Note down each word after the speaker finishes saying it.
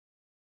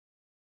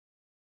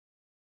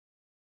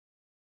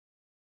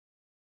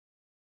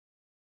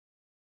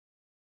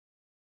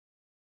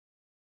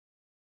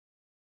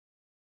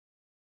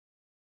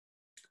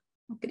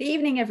Good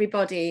evening,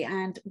 everybody,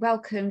 and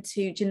welcome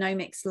to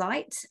Genomics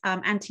Lite,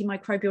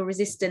 Antimicrobial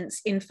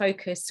Resistance in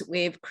Focus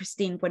with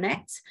Christine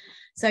Boinett.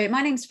 So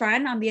my name's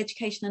Fran. I'm the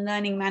Education and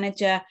Learning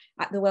Manager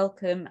at the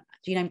Wellcome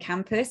Genome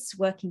Campus,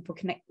 working for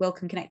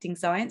Wellcome Connecting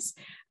Science.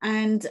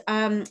 And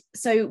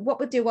so what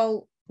we'll do,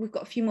 while we've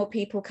got a few more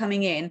people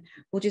coming in,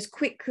 we'll just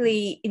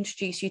quickly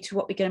introduce you to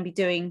what we're going to be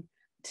doing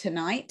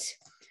tonight.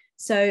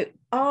 So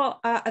our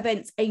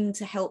events aim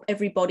to help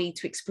everybody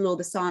to explore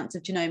the science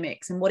of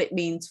genomics and what it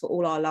means for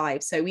all our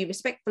lives. So we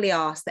respectfully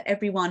ask that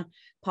everyone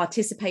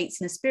participates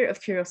in a spirit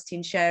of curiosity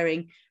and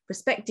sharing,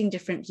 respecting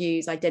different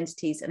views,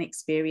 identities and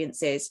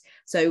experiences.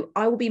 So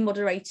I will be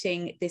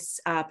moderating this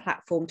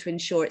platform to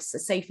ensure it's a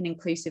safe and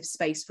inclusive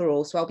space for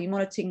all. So I'll be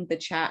monitoring the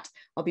chat,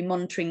 I'll be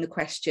monitoring the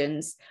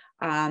questions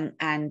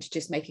and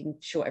just making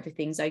sure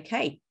everything's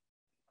okay.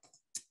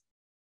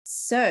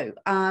 So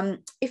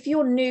if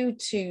you're new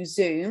to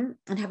Zoom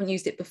and haven't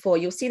used it before,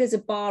 you'll see there's a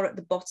bar at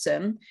the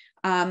bottom.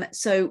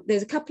 So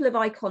there's a couple of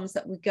icons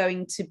that we're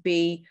going to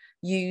be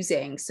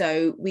using.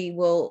 So we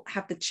will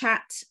have the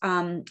chat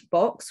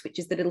box, which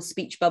is the little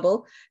speech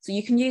bubble. So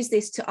you can use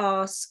this to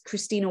ask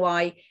Christine or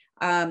I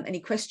any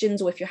questions,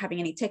 or if you're having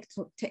any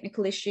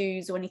technical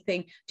issues or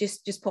anything,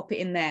 just pop it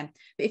in there.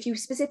 But if you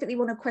specifically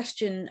want a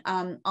question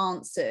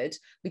answered,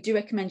 we do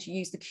recommend you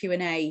use the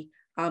Q&A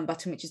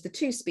button, which is the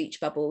two speech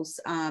bubbles.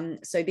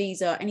 So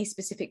these are any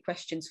specific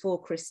questions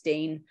for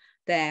Christine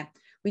there.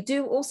 We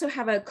do also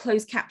have a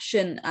closed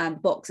caption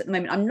box at the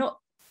moment. I'm not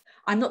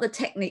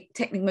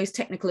the most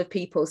technical of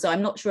people, so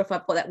I'm not sure if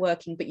I've got that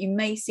working, but you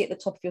may see at the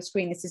top of your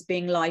screen, this is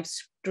being live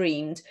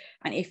streamed.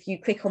 And if you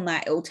click on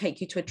that, it will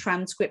take you to a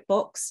transcript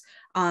box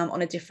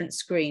on a different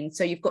screen.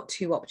 So you've got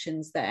two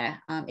options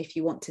there if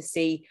you want to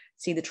see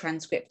the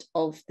transcript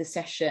of the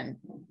session.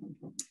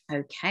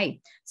 Okay,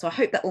 so I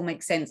hope that all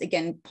makes sense.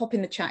 Again, pop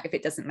in the chat if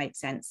it doesn't make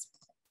sense.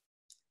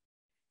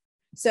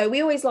 So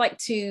we always like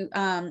to,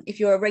 if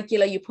you're a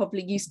regular, you're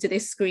probably used to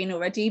this screen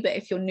already, but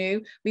if you're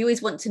new, we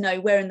always want to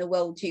know where in the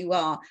world you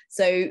are.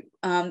 So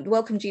the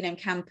Wellcome Genome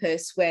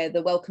Campus, where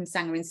the Wellcome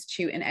Sanger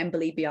Institute and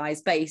Emberley BI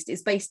is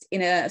based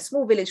in a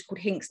small village called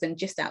Hinxton,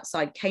 just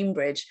outside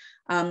Cambridge.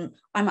 I'm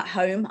at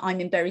home,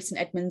 I'm in Bury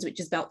St Edmunds, which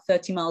is about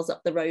 30 miles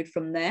up the road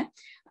from there.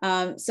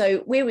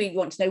 So we really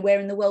want to know where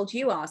in the world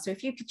you are. So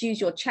if you could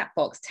use your chat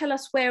box, tell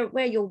us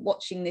where you're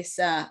watching this,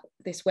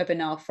 this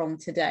webinar from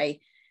today,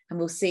 and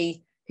we'll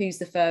see who's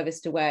the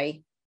furthest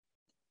away.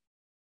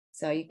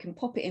 So you can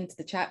pop it into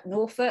the chat.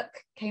 Norfolk,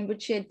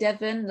 Cambridgeshire,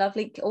 Devon,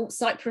 lovely. Oh,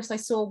 Cyprus, I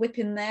saw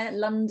whipping there.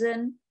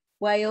 London,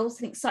 Wales.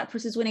 I think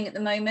Cyprus is winning at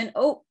the moment.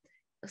 Oh,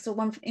 I saw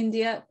one from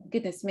India.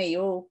 Goodness me,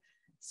 you're all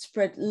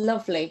spread.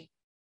 Lovely.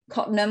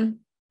 Cottenham,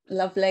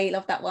 lovely.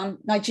 Love that one.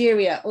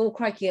 Nigeria. Oh,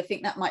 crikey, I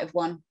think that might have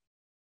won.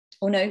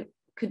 Oh no,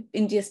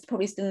 India's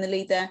probably still in the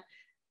lead there.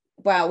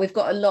 Wow, we've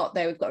got a lot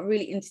there. We've got a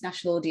really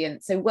international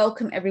audience. So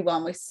welcome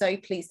everyone. We're so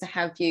pleased to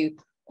have you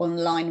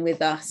online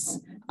with us.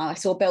 I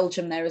saw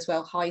Belgium there as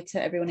well. Hi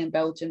to everyone in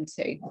Belgium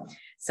too.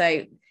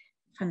 So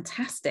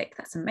fantastic,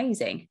 that's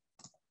amazing.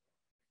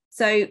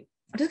 So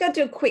I'm just going to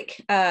do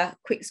a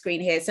quick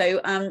screen here. So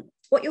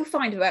what you'll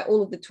find about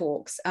all of the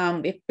talks,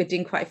 if we're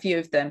doing quite a few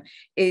of them,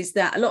 is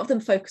that a lot of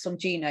them focus on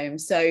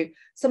genomes. So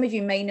some of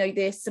you may know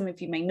this, some of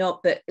you may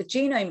not, but a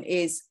genome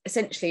is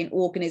essentially an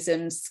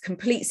organism's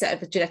complete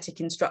set of genetic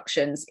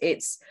instructions.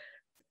 It's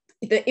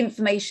the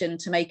information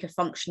to make a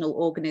functional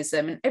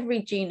organism, and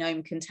every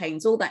genome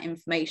contains all that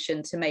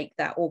information to make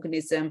that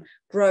organism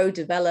grow,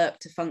 develop,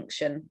 to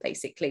function,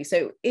 basically.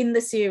 So in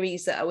the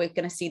series that we're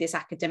going to see this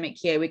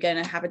academic year, we're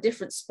going to have a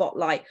different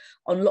spotlight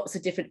on lots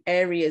of different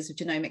areas of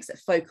genomics that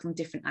focus on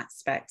different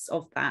aspects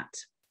of that.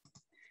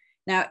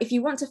 Now, if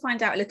you want to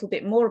find out a little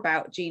bit more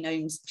about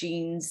genomes,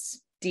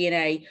 genes,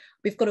 DNA,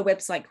 we've got a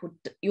website called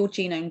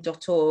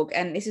yourgenome.org,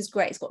 and this is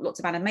great. It's got lots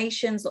of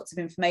animations, lots of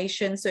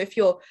information. So if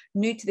you're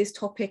new to this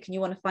topic and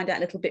you want to find out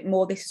a little bit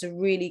more, this is a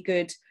really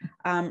good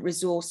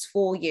resource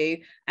for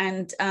you.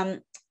 And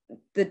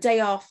the day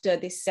after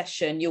this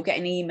session, you'll get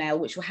an email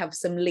which will have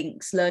some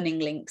links, learning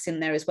links in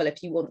there as well,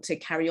 if you want to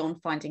carry on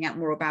finding out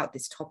more about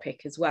this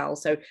topic as well.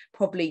 So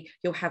probably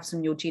you'll have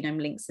some Your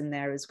Genome links in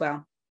there as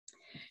well.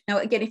 Now,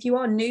 again, if you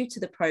are new to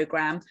the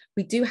programme,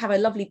 we do have a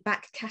lovely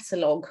back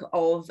catalogue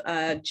of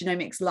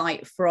Genomics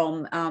Lite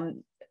from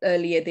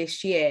earlier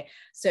this year.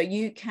 So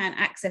you can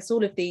access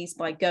all of these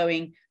by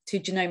going to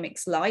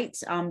Genomics Lite,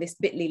 this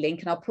bit.ly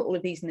link, and I'll put all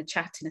of these in the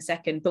chat in a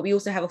second. But we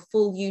also have a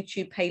full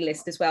YouTube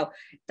playlist as well.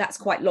 That's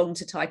quite long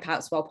to type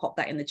out, so I'll pop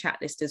that in the chat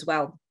list as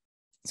well.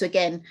 So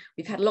again,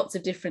 we've had lots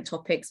of different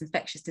topics: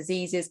 infectious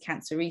diseases,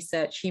 cancer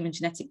research, human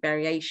genetic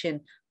variation,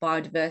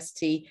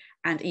 biodiversity,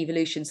 and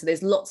evolution. So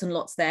there's lots and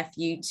lots there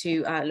for you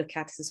to look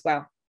at as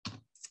well.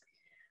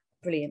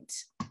 Brilliant.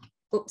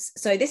 Oops.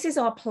 So this is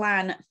our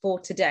plan for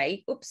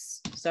today.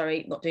 Oops,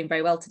 sorry, not doing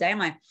very well today, am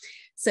I?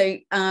 So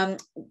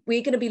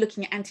we're going to be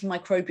looking at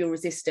antimicrobial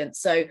resistance.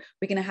 So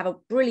we're going to have a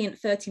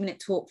brilliant 30-minute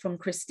talk from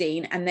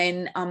Christine, and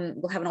then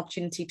we'll have an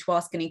opportunity to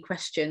ask any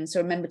questions. So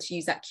remember to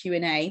use that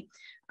Q&A.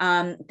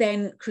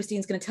 Then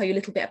Christine's going to tell you a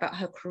little bit about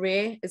her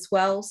career as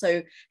well.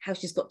 So how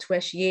she's got to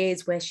where she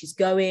is, where she's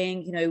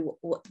going, you know,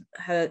 what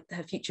her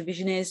future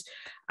vision is.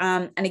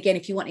 And again,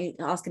 if you want to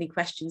ask any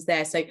questions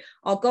there. So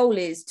our goal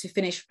is to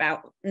finish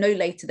about no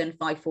later than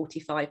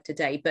 5:45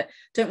 today, but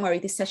don't worry,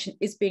 this session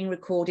is being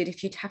recorded.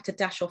 If you'd have to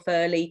dash off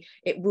early,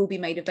 it will be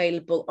made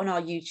available on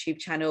our YouTube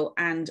channel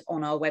and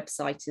on our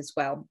website as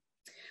well.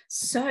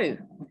 So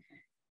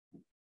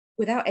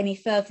without any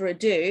further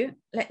ado,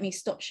 let me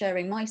stop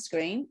sharing my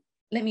screen.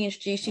 Let me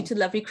introduce you to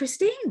lovely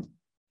Christine.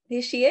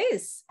 Here she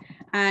is.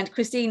 And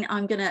Christine,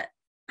 I'm going to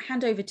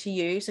hand over to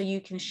you so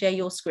you can share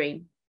your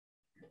screen.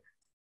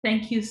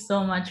 Thank you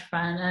so much,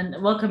 Fran,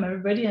 and welcome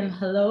everybody. And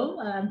hello,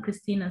 I'm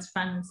Christine, as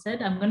Fran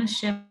said. I'm going to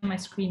share my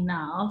screen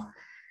now.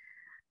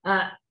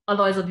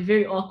 Otherwise, I'll be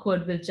very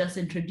awkward with just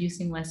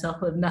introducing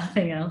myself with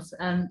nothing else.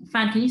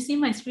 Fran, can you see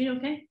my screen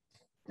okay?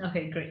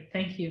 Okay, great.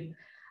 Thank you.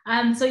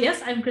 So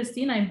yes, I'm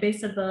Christine. I'm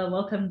based at the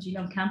Wellcome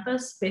Genome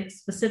Campus,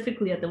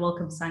 specifically at the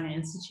Wellcome Sanger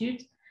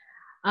Institute.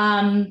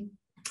 And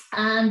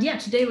yeah,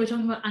 today we're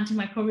talking about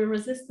antimicrobial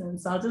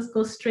resistance. I'll just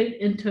go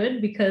straight into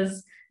it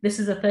because this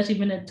is a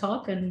 30-minute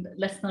talk, and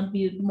let's not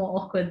be more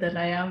awkward than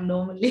I am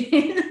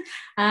normally.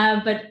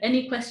 But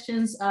any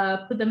questions,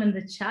 put them in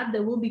the chat.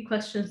 There will be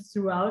questions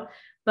throughout.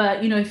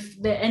 But if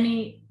there are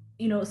any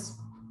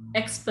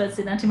experts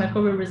in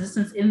antimicrobial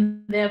resistance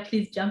in there,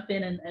 please jump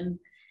in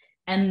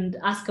and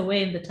ask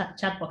away in the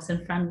chat box,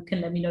 and Fran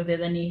can let me know if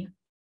there's any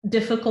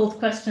difficult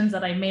questions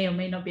that I may or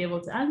may not be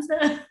able to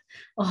answer,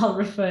 or I'll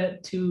refer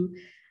to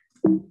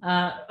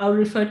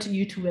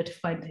you to where to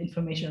find the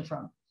information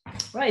from.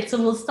 Right, so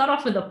we'll start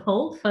off with a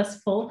poll.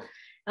 First poll: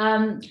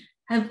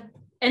 have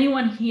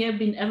anyone here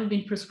ever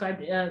been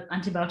prescribed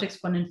antibiotics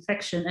for an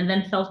infection and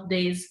then felt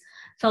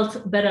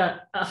better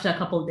after a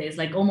couple of days,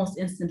 like almost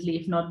instantly,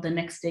 if not the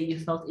next day, you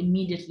felt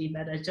immediately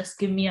better? Just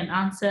give me an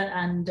answer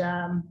and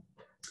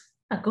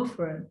go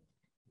for it.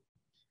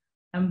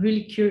 I'm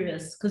really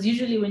curious because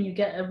usually when you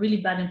get a really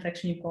bad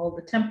infection, you've got all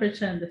the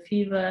temperature and the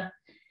fever,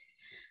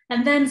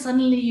 and then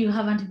suddenly you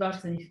have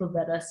antibiotics and you feel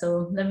better.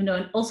 So let me know.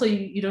 And also,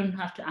 you don't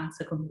have to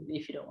answer completely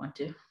if you don't want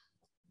to.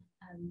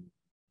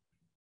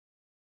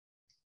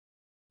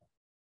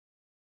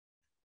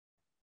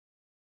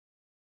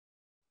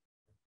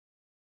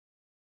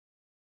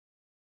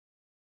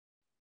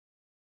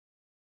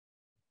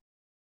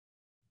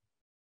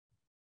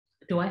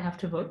 Do I have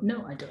to vote?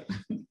 No, I don't.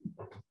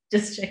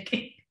 Just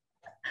checking.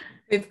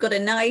 We've got a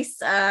nice,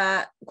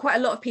 quite a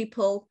lot of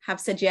people have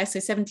said yes. So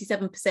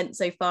 77%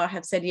 so far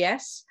have said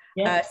yes,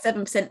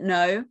 7%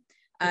 no,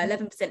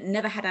 11%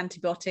 never had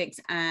antibiotics,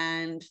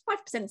 and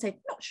 5% say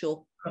not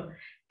sure.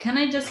 Can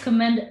I just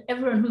commend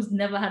everyone who's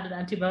never had an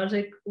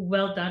antibiotic?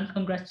 Well done,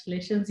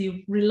 congratulations.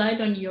 You've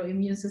relied on your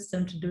immune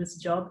system to do its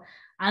job.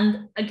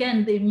 And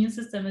again, the immune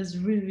system is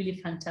really, really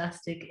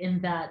fantastic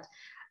in that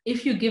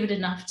if you give it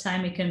enough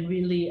time, it can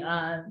really,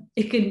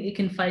 it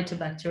can fight a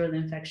bacterial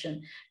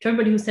infection. To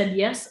everybody who said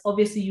yes,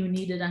 obviously you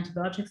needed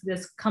antibiotics. There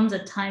comes a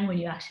time when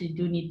you actually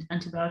do need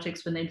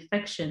antibiotics when the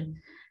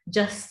infection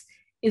just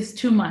is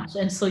too much.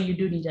 And so you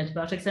do need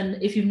antibiotics.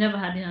 And if you've never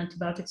had an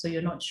antibiotic, so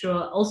you're not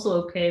sure,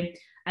 also okay.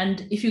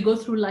 And if you go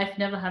through life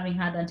never having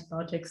had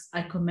antibiotics,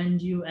 I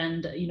commend you.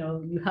 And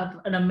you have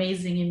an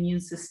amazing immune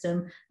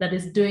system that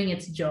is doing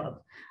its job.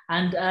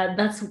 And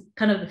that's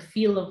kind of the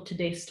feel of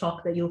today's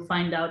talk, that you'll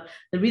find out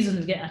the reason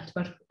we get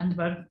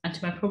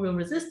antimicrobial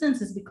resistance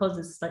is because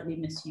it's slightly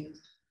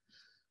misused.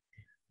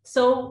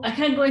 So I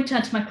can't go into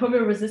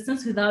antimicrobial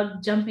resistance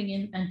without jumping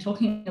in and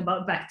talking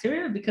about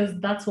bacteria, because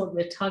that's what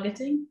we're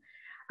targeting.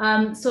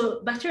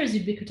 So bacteria is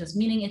ubiquitous,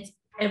 meaning it's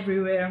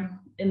everywhere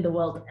in the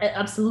world,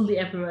 absolutely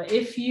everywhere.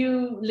 If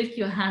you lick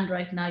your hand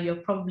right now, you'll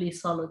probably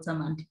swallowed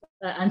some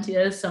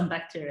some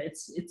bacteria.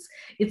 It's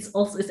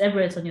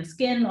everywhere. It's on your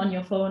skin, on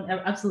your phone,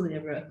 absolutely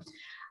everywhere.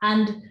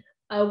 And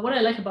what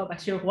I like about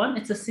bacteria, one,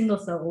 it's a single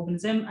cell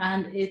organism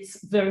and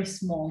it's very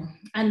small.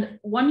 And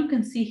one you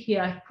can see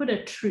here, I put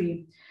a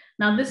tree.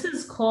 Now this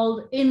is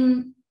called,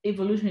 in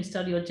evolutionary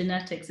study or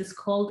genetics, it's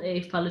called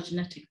a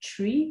phylogenetic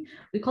tree.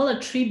 We call it a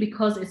tree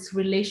because its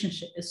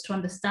relationship is to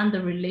understand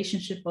the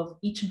relationship of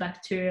each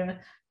bacteria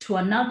to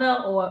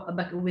another or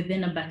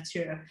within a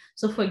bacteria.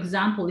 So for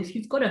example, if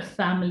you've got a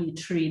family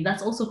tree,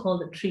 that's also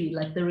called a tree,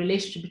 like the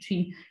relationship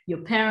between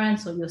your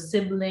parents or your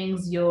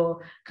siblings,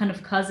 your kind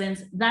of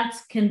cousins, that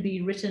can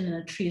be written in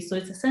a tree. So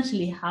it's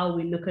essentially how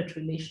we look at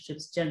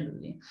relationships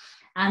generally.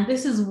 And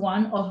this is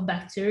one of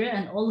bacteria,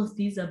 and all of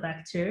these are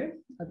bacteria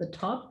at the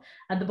top.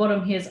 At the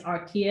bottom here is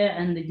archaea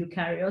and the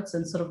eukaryotes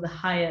and sort of the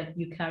higher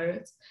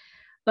eukaryotes.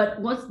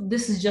 But what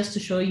this is just to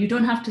show you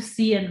don't have to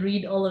see and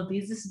read all of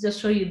these. This is just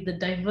show you the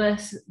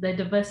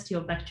diversity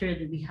of bacteria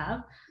that we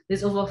have.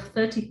 There's over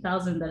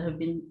 30,000 that have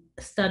been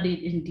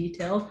studied in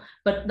detail,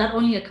 but that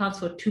only accounts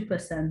for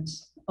 2%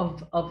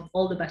 of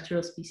all the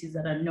bacterial species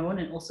that are known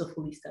and also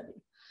fully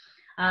studied.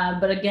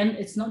 But again,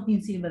 it's not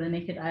being seen by the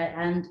naked eye.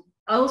 And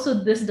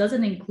also, this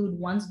doesn't include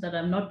ones that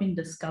have not been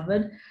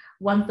discovered,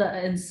 ones that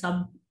are in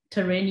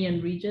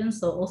terranean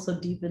regions, so also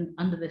deep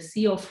under the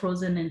sea or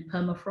frozen in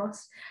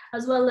permafrost,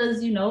 as well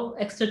as, you know,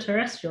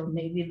 extraterrestrial.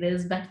 Maybe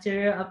there's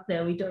bacteria up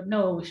there, we don't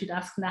know. We should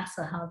ask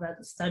NASA how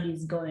that study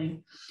is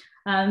going.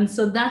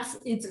 So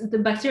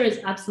the bacteria is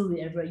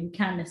absolutely everywhere. You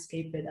can't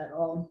escape it at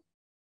all.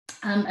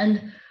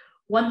 And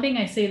one thing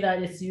I say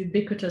that it's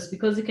ubiquitous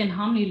because it can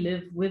harmfully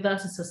live with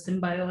us. It's a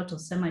symbiote or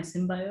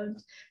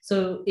semi-symbiote.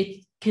 So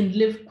it can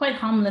live quite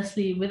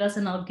harmlessly with us.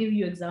 And I'll give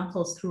you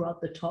examples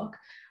throughout the talk.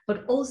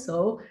 But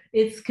also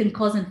it can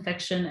cause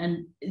infection,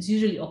 and it's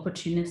usually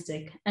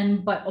opportunistic.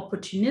 And by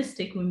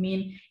opportunistic, we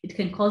mean it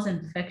can cause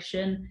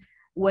infection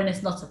when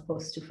it's not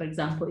supposed to. For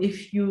example,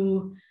 if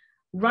you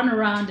run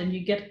around and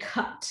you get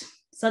cut,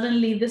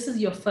 suddenly this is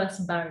your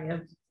first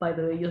barrier. By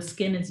the way, your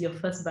skin is your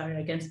first barrier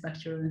against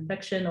bacterial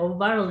infection or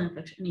viral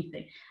infection,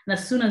 anything. And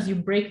as soon as you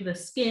break the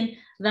skin,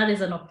 that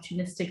is an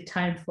opportunistic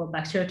time for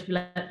bacteria to be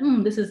like,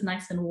 this is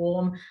nice and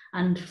warm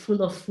and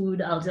full of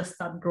food. I'll just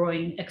start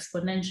growing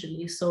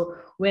exponentially. So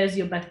whereas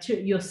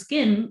your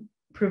skin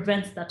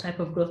prevents that type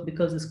of growth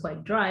because it's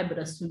quite dry, but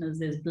as soon as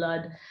there's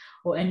blood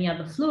or any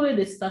other fluid,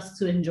 it starts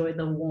to enjoy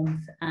the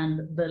warmth and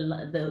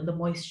the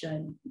moisture,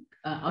 and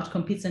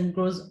outcompetes and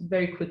grows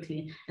very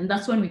quickly. And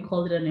that's when we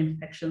call it an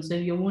infection. So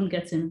if your wound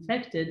gets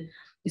infected,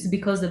 it's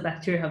because the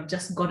bacteria have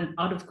just gotten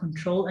out of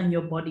control and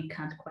your body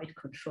can't quite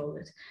control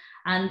it.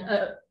 And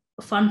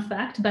fun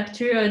fact,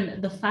 bacteria,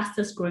 the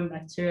fastest growing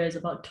bacteria is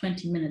about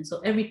 20 minutes. So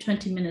every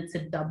 20 minutes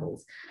it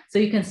doubles. So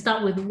you can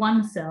start with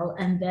one cell,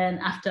 and then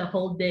after a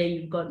whole day,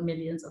 you've got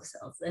millions of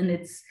cells. And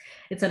it's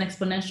an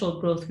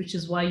exponential growth, which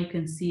is why you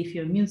can see if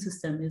your immune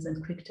system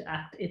isn't quick to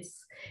act,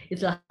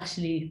 it'll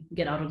actually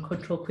get out of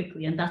control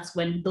quickly. And that's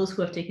when those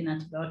who have taken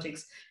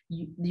antibiotics,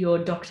 your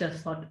doctor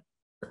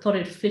thought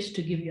it fit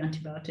to give you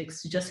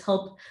antibiotics to just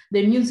help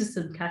the immune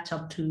system catch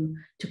up to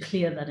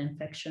clear that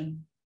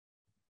infection.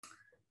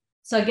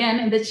 So again,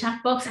 in the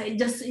chat box,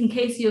 just in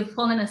case you've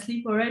fallen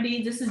asleep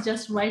already, this is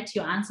just write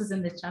your answers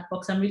in the chat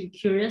box. I'm really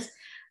curious.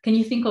 Can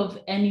you think of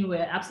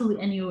anywhere,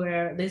 absolutely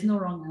anywhere, there's no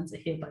wrong answer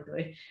here, by the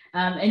way,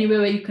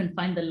 anywhere where you can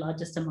find the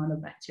largest amount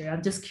of bacteria?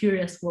 I'm just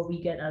curious what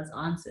we get as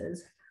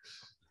answers.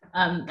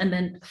 And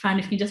then Fran,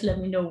 if you just let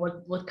me know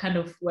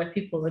where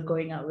people are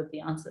going out with the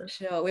answers.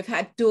 Sure, we've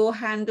had door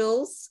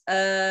handles,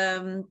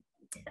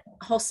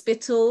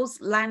 hospitals,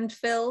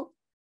 landfill,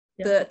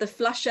 the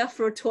flusher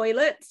for a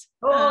toilet.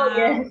 Oh,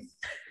 yes.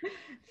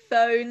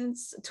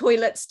 Phones,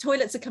 toilets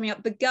are coming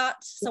up. The gut,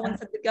 someone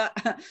said the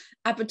gut.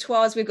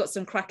 Abattoirs, we've got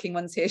some cracking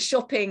ones here.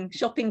 Shopping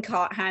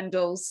cart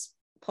handles,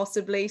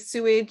 possibly.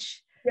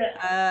 Sewage,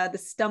 the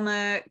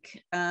stomach,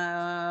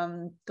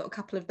 got a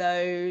couple of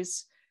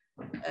those.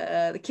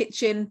 The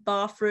kitchen,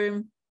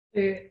 bathroom,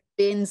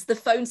 bins, the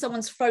phone,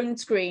 someone's phone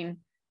screen,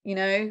 you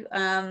know,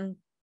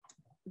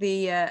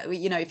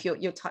 if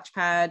your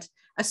touchpad,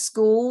 a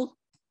school,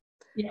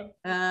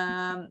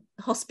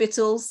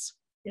 hospitals.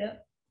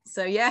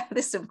 So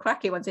there's some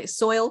cracking ones. It's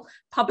soil,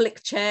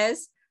 public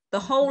chairs, the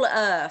whole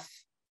earth,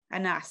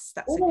 and that's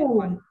a good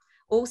one.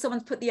 Or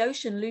someone's put the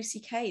ocean. Lucy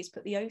Kay's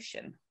put the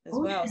ocean as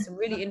well. Some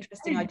really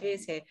interesting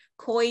ideas here.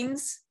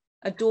 Coins,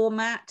 a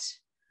doormat.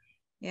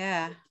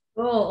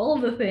 Oh, all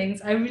the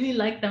things. I really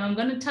like them. I'm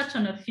going to touch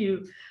on a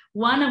few.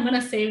 One, I'm going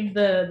to save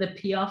the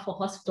PR for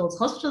hospitals.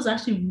 Hospitals are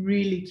actually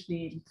really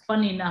clean.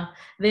 Funny enough,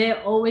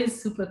 they're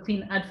always super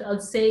clean.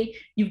 I'd say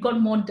you've got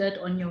more dirt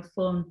on your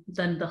phone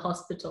than the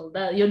hospital.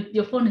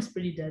 Your phone is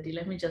pretty dirty.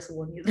 Let me just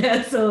warn you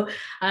there. So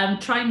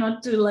try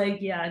not to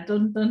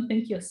don't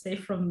think you're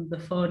safe from the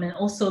phone. And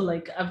also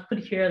I've put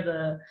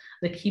here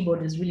the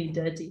keyboard is really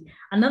dirty.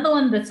 Another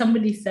one that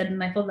somebody said,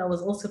 and I thought that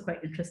was also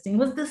quite interesting,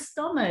 was the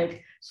stomach.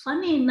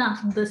 Funny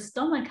enough, the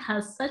stomach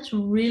has such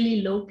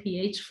really low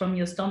pH from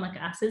your stomach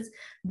acids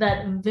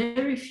that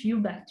very few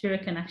bacteria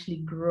can actually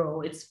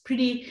grow. It's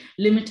pretty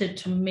limited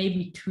to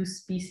maybe 2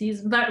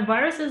 species.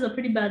 Viruses are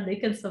pretty bad, they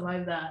can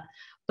survive that.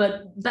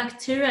 But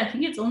bacteria, I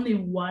think it's only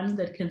one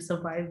that can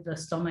survive the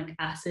stomach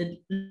acid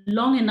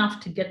long enough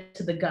to get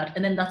to the gut.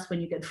 And then that's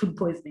when you get food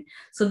poisoning.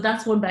 So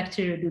that's what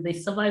bacteria do. They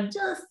survive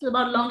just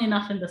about long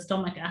enough in the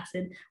stomach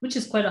acid, which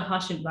is quite a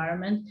harsh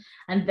environment.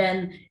 And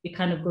then it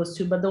kind of goes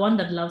to, but the one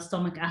that loves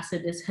stomach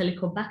acid is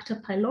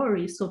Helicobacter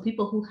pylori. So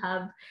people who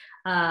have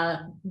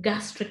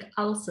gastric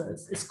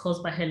ulcers is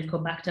caused by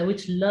Helicobacter,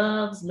 which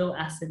loves low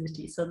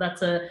acidity. So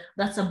that's a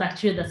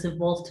bacteria that's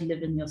evolved to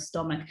live in your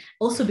stomach.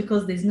 Also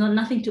because there's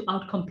nothing to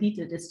outcompete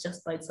it, it's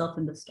just by itself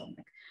in the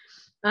stomach.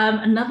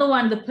 Another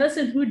one, the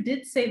person who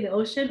did say the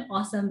ocean,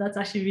 awesome, that's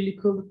actually really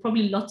cool.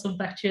 Probably lots of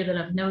bacteria that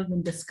have never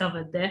been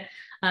discovered there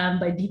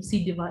by deep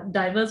sea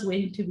divers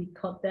waiting to be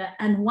caught there.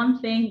 And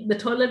one thing, the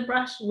toilet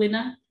brush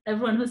winner,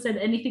 everyone who said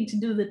anything to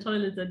do with the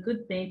toilet is a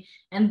good thing.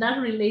 And that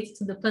relates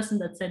to the person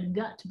that said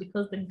gut,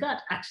 because the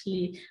gut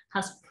actually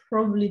has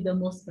probably the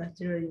most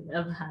bacteria you've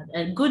ever had,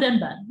 and good and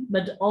bad,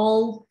 but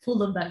all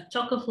full of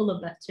chock full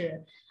of bacteria.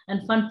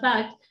 And fun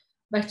fact,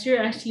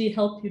 bacteria actually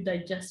help you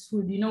digest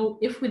food. You know,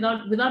 if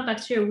without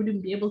bacteria, we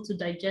wouldn't be able to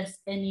digest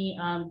any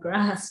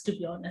grass, to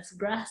be honest,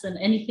 grass and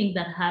anything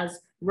that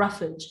has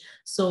roughage.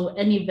 So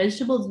any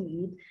vegetables we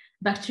eat,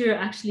 bacteria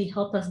actually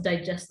help us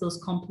digest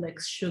those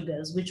complex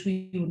sugars, which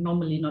we would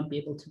normally not be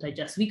able to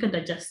digest. We can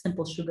digest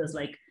simple sugars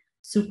like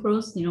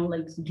sucrose,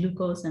 like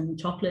glucose and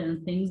chocolate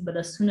and things, but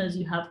as soon as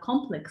you have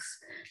complex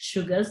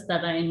sugars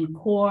that are in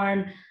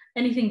corn,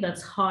 anything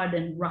that's hard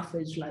and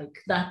roughage,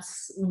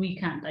 we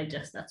can't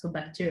digest that. So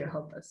bacteria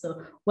help us.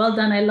 So well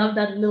done. I love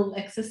that little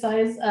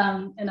exercise.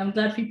 And I'm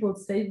glad people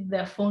say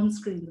their phone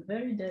screens are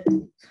very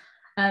dirty.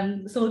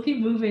 So we'll keep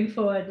moving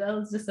forward. That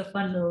was just a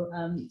fun little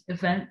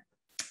event.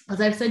 As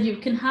I've said, you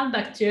can have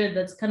bacteria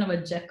that's kind of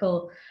a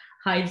Jekyll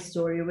Hyde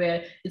story,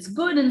 where it's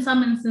good in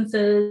some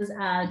instances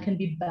and can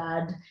be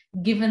bad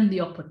given the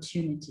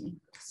opportunity.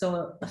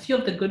 So a few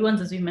of the good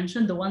ones, as we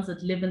mentioned, the ones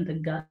that live in the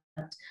gut,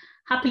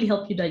 happily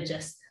help you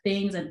digest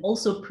things and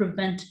also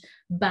prevent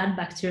bad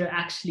bacteria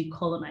actually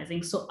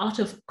colonizing. So out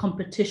of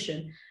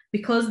competition,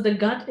 because the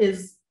gut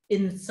is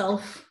in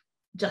itself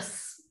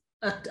just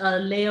a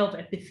layer of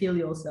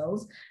epithelial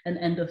cells and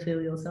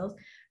endothelial cells.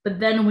 But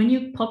then when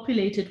you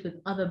populate it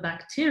with other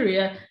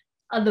bacteria,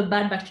 other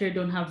bad bacteria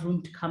don't have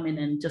room to come in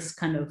and just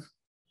kind of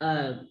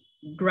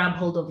grab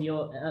hold of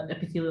your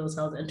epithelial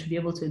cells and to be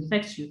able to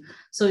infect you.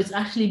 So it's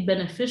actually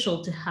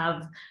beneficial to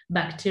have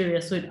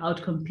bacteria so it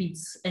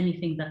outcompetes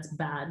anything that's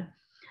bad.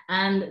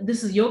 And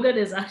yogurt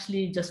is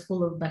actually just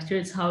full of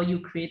bacteria. It's how you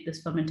create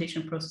this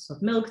fermentation process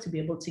of milk to be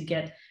able to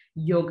get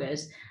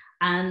yogurt.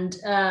 And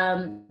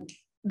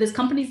there's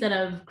companies that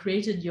have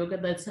created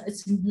yogurt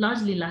it's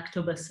largely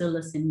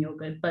lactobacillus in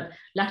yogurt, but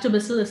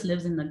lactobacillus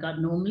lives in the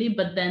gut normally,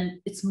 but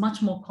then it's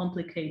much more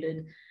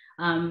complicated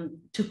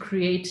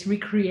to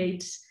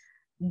recreate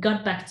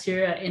gut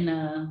bacteria in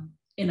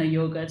a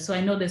yogurt. So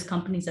I know there's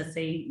companies that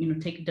say,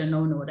 take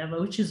Danone or whatever,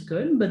 which is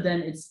good, but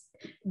then it's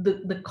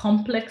the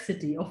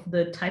complexity of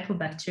the type of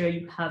bacteria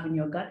you have in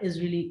your gut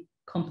is really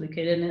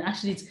complicated. And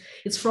actually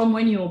it's from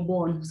when you were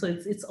born. So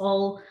it's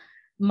all,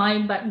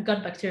 my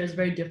gut bacteria is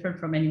very different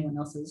from anyone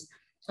else's.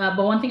 But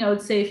one thing I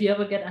would say, if you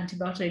ever get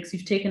antibiotics,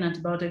 you've taken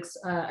antibiotics,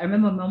 I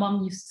remember my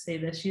mom used to say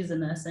that, she's a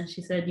nurse, and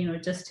she said,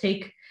 just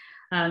take,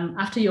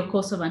 after your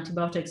course of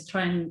antibiotics,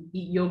 try and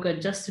eat yogurt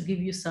just to give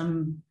you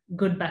some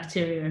good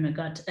bacteria in the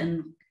gut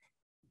and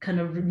kind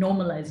of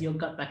normalize your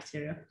gut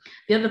bacteria.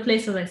 The other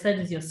place, as I said,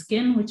 is your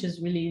skin, which is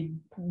really,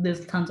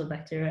 there's tons of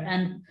bacteria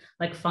and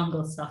like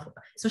fungal stuff.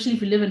 Especially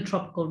if you live in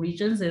tropical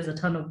regions, there's a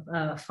ton of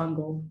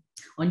fungal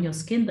on your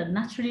skin that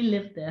naturally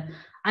live there.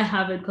 I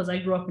have it because I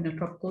grew up in a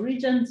tropical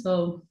region,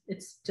 so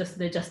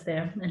they're just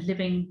there and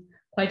living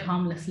quite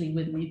harmlessly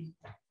with me.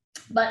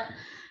 But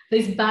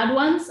there's bad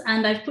ones,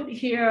 and I've put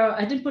here,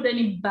 I didn't put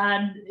any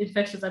bad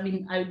infections. I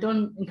mean, I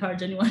don't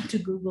encourage anyone to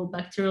Google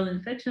bacterial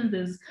infections.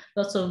 There's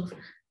lots of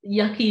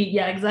yucky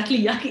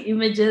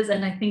images,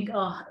 and I think,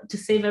 to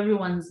save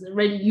everyone's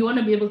ready, you want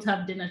to be able to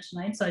have dinner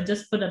tonight, so I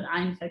just put an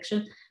eye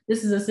infection.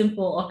 This is a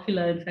simple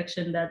ocular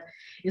infection that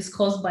is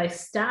caused by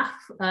staph,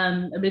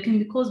 but it can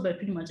be caused by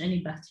pretty much any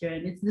bacteria,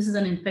 and this is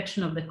an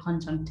infection of the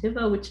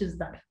conjunctiva, which is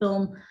that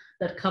film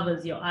that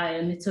covers your eye.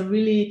 And it's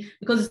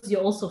because it's your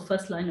also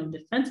first line of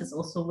defense, it's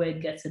also where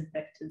it gets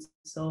infected.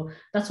 So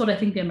that's what I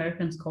think the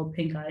Americans call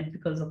pink eye,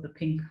 because of the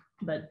pink,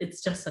 but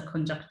it's just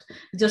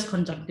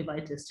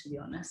conjunctivitis, to be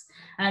honest.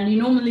 And you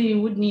normally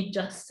would need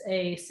just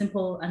a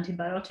simple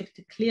antibiotic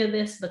to clear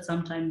this, but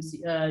sometimes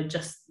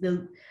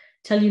they'll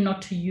tell you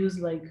not to use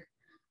like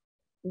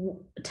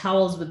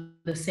towels with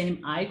the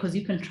same eye, because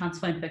you can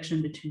transfer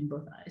infection between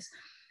both eyes.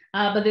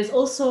 But there's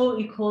also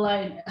E.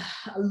 coli in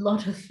a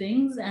lot of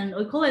things. And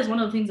E. coli is one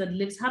of the things that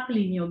lives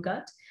happily in your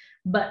gut,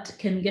 but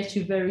can get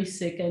you very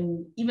sick.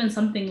 And even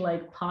something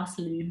like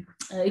parsley,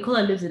 E.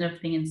 coli lives in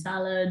everything, in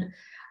salad,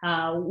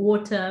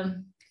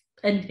 water,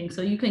 anything.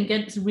 So you can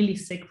get really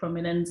sick from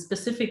it. And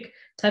specific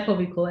type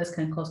of E. coli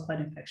can cause quite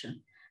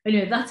infection.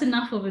 Anyway, that's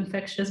enough of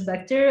infectious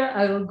bacteria.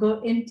 I will go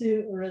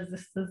into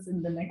resistance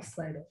in the next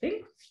slide, I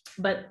think.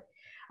 But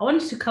I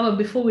wanted to cover,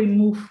 before we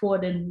move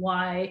forward, and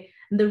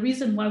the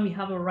reason why we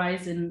have a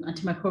rise in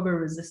antimicrobial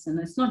resistance.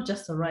 It's not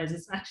just a rise,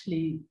 it's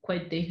actually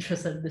quite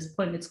dangerous at this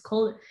point. It's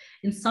called,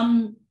 in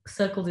some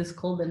circles, it's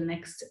called the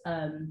next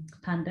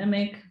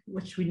pandemic,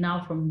 which we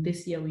now, from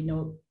this year, we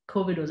know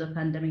COVID was a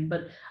pandemic,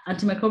 but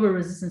antimicrobial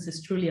resistance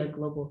is truly a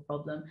global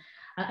problem.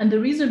 And the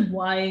reason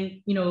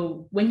why,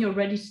 when you're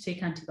ready to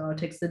take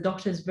antibiotics, the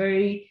doctor is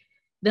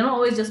they're not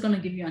always just going to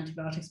give you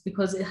antibiotics,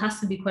 because it has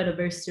to be quite a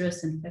very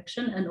serious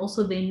infection. And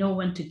also they know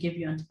when to give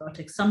you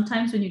antibiotics.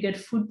 Sometimes when you get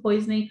food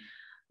poisoning,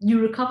 you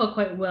recover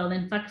quite well.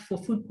 In fact, for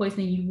food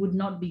poisoning, you would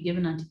not be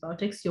given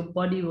antibiotics. Your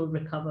body will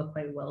recover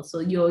quite well. So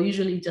you're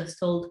usually just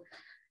told,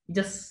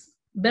 just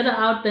better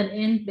out than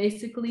in,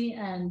 basically,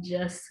 and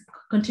just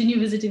continue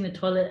visiting the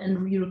toilet,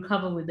 and you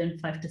recover within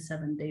 5 to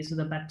 7 days with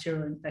a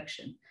bacterial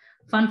infection.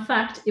 Fun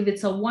fact, if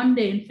it's a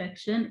one-day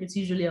infection, it's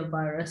usually a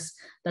virus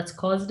that's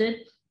caused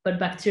it. But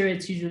bacteria,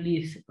 it's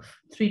usually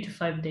 3 to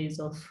 5 days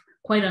of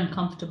quite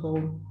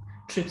uncomfortable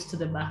trips to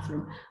the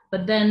bathroom.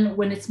 But then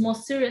when it's more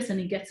serious and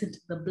it gets into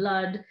the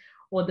blood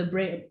or the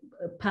brain,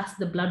 past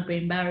the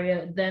blood-brain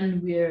barrier, then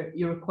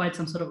you're required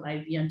some sort of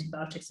IV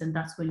antibiotics. And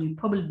that's when you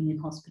probably be in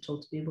hospital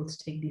to be able to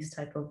take these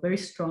type of very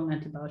strong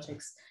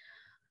antibiotics.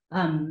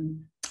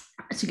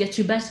 to get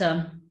you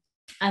better.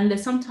 And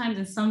there's sometimes,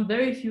 in some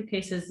very few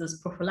cases, there's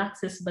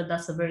prophylaxis, but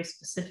that's a very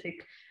specific,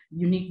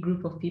 unique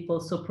group of people.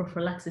 So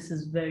prophylaxis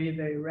is very,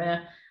 very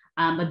rare,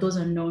 but those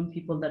are known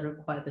people that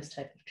require this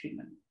type of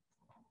treatment.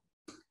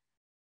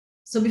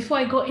 So before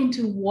I go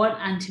into what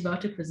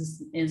antibiotic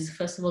resistance is,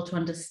 first of all, to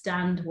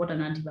understand what an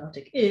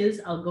antibiotic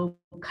is, I'll go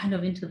kind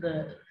of into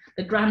the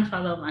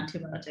grandfather of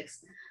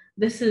antibiotics.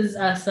 This is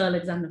Sir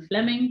Alexander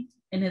Fleming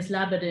in his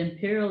lab at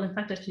Imperial. In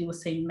fact, actually it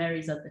was St.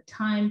 Mary's at the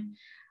time.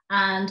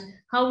 And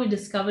how we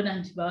discovered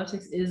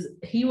antibiotics is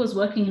he was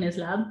working in his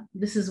lab.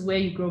 This is where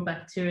you grow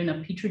bacteria in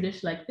a petri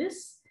dish like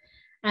this.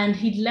 And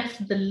he'd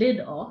left the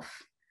lid off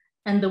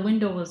and the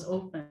window was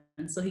open.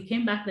 So he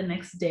came back the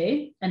next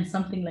day and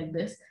something like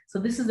this. So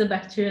this is the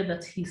bacteria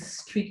that he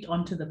streaked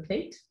onto the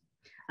plate.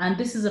 And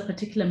this is a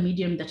particular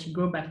medium that you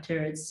grow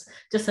bacteria. It's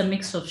just a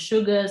mix of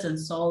sugars and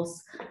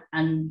salts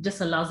and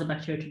just allows the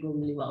bacteria to grow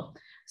really well.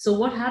 So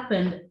what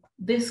happened,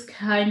 this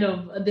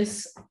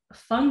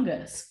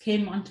fungus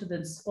came onto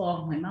this,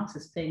 oh, my mouse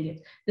is playing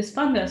it. This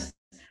fungus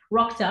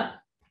rocked up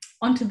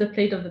onto the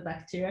plate of the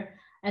bacteria.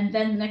 And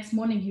then the next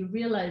morning he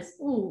realized,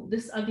 oh,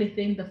 this ugly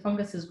thing, the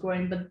fungus is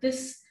growing, but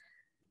this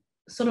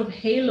sort of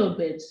halo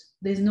bit,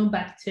 there's no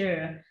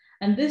bacteria.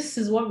 And this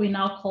is what we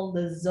now call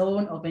the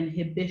zone of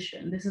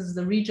inhibition. This is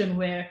the region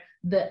where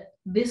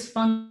this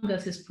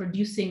fungus is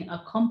producing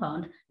a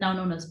compound now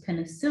known as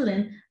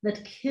penicillin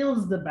that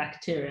kills the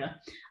bacteria.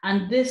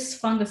 And this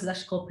fungus is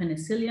actually called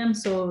penicillium.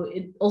 So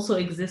it also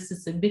exists,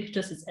 it's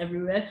ubiquitous, it's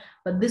everywhere.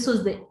 But this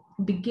was the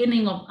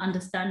beginning of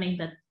understanding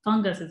that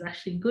fungus is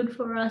actually good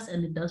for us,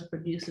 and it does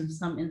produce, in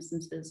some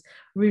instances,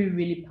 really,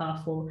 really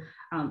powerful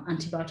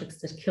antibiotics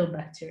that kill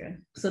bacteria.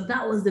 So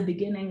that was the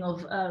beginning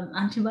of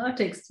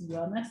antibiotics, to be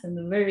honest, and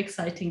a very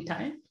exciting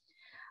time.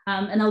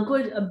 And I'll go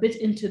a bit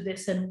into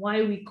this and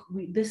why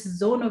this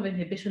zone of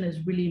inhibition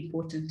is really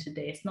important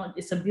today.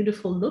 It's a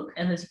beautiful look,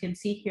 and as you can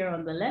see here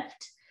on the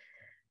left,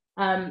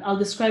 I'll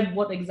describe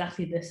what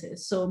exactly this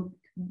is. So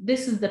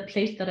this is the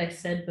plate that I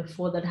said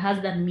before that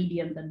has that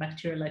medium that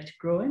bacteria like to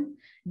grow in.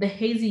 The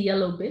hazy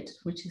yellow bit,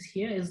 which is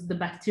here, is the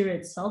bacteria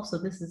itself. So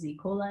this is E.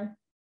 coli.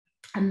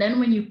 And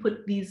then when you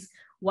put these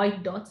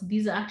white dots,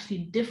 these are actually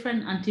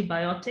different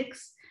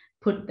antibiotics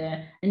put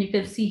there. And you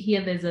can see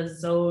here there's a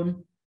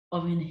zone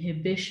of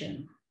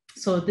inhibition.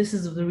 So this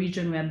is the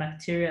region where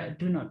bacteria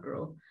do not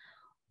grow.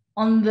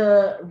 On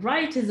the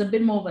right is a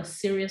bit more of a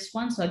serious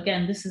one. So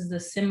again, this is the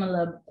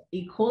similar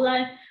E.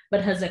 coli,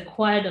 but has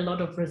acquired a lot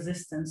of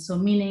resistance. So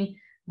meaning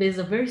there's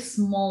a very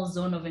small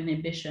zone of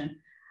inhibition.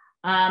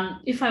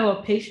 If I were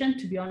a patient,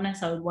 to be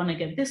honest, I would want to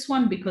get this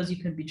one because you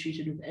can be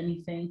treated with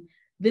anything.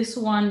 This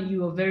one,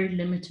 you are very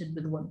limited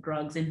with what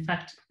drugs. In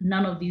fact,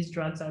 none of these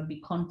drugs I would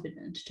be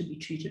confident to be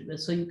treated with.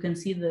 So you can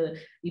see the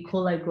E.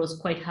 coli grows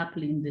quite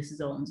happily in these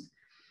zones.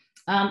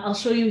 I'll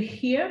show you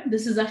here.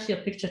 This is actually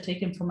a picture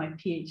taken from my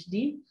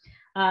PhD.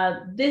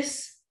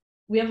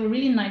 We have a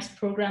really nice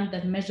program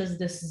that measures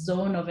this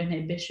zone of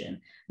inhibition,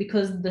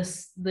 because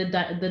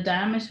the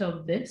diameter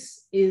of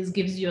this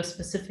gives you a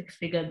specific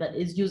figure that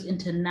is used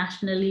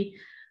internationally.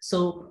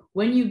 So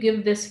when you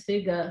give this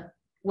figure,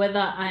 whether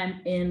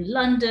I'm in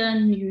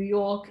London, New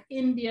York,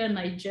 India,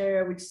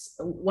 Nigeria, which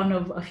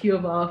a few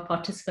of our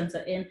participants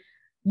are in,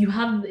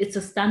 it's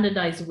a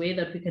standardized way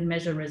that we can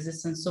measure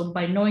resistance. So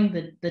by knowing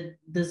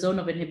the zone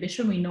of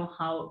inhibition, we know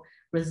how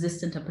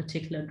resistant a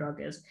particular drug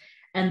is.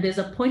 And there's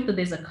a point that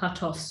there's a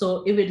cutoff.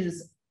 So if it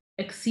is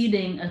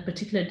exceeding a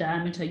particular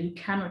diameter, you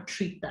cannot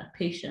treat that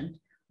patient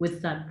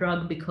with that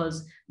drug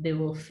because they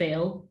will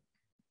fail.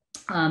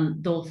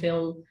 They'll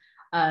fail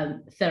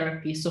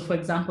therapy. So for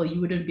example, you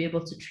wouldn't be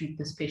able to treat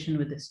this patient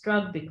with this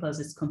drug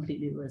because it's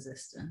completely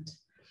resistant.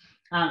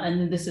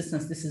 And in this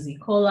instance, this is E.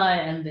 coli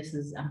and this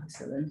is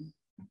ampicillin.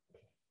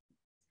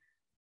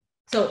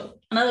 So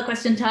another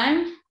question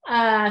time.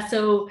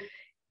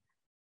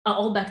 Are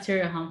all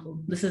bacteria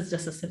harmful? This is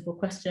just a simple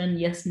question.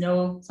 Yes,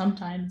 no,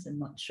 sometimes, I'm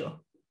not sure.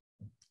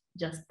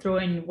 Just throw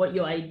in what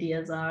your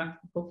ideas are.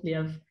 Hopefully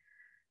I've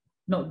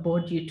not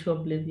bored you to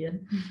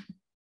oblivion.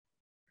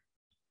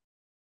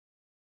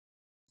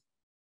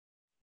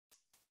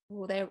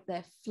 Well,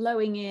 they're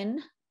flowing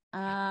in.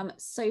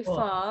 So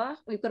far,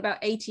 we've got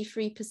about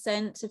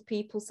 83% of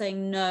people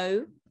saying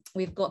no.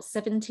 We've got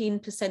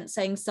 17%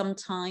 saying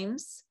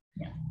sometimes.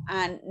 Yeah.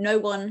 And no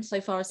one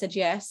so far has said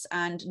yes,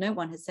 and no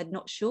one has said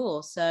not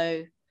sure.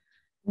 So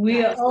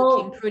we are all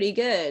looking pretty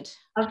good.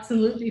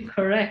 Absolutely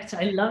correct.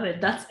 I love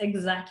it. That's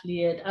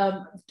exactly it.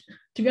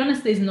 To be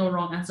honest, there's no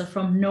wrong answer.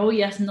 From no,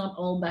 yes, not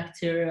all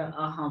bacteria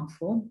are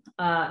harmful,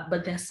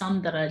 but there's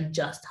some that are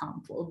just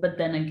harmful. But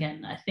then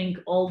again, I think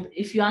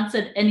if you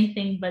answered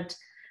anything but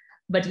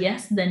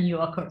yes, then you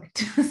are correct.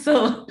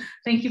 So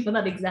thank you for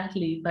that.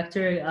 Exactly.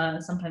 Bacteria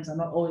sometimes are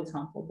not always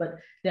harmful, but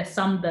there's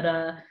some that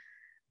are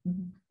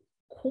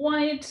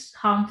quite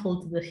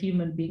harmful to the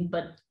human being,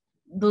 but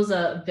those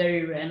are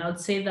very rare. And I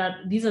would say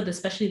that these are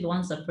especially the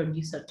ones that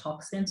produce a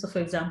toxin. So for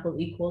example,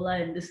 E.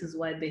 coli, and this is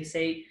why they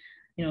say,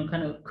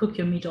 kind of cook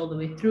your meat all the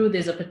way through.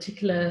 There's a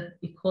particular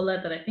E.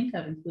 coli that I think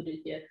I've included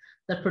here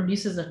that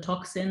produces a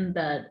toxin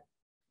that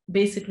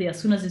basically, as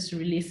soon as it's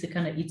released, it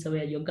kind of eats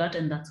away at your gut,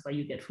 and that's why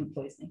you get food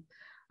poisoning.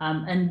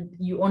 And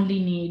you only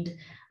need,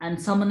 and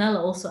salmonella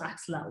also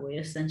acts that way,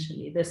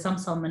 essentially. There's some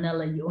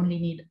salmonella, you only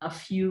need a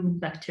few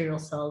bacterial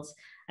cells.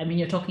 I mean,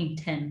 you're talking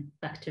 10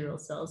 bacterial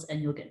cells,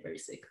 and you'll get very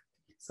sick.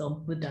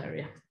 So with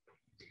diarrhea.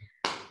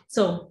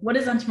 So what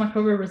is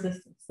antimicrobial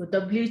resistance? The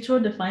WHO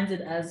defines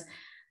it as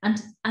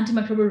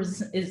antimicrobial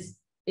resistance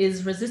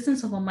is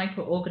resistance of a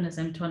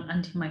microorganism to an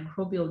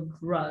antimicrobial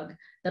drug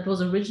that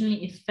was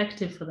originally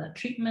effective for that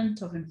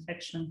treatment of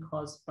infection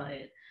caused by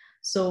it.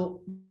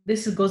 So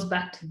this goes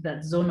back to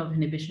that zone of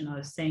inhibition I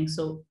was saying.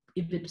 So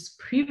if it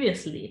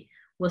previously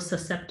was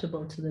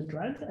susceptible to the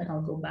drug, and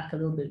I'll go back a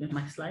little bit with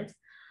my slides.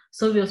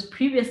 So if it was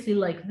previously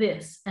like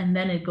this, and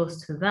then it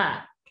goes to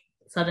that,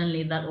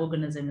 suddenly that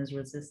organism is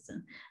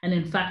resistant. And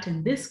in fact,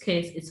 in this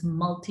case, it's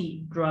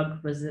multi-drug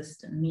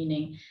resistant,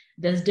 meaning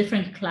there's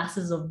different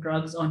classes of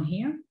drugs on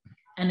here,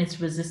 and it's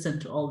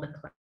resistant to all the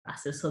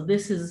classes. So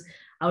this is,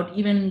 I would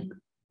even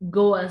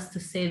go as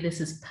to say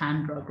this is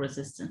pan-drug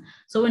resistant.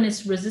 So when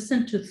it's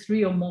resistant to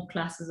 3 or more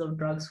classes of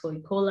drugs for E.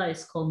 coli,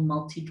 it's called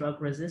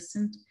multi-drug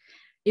resistant.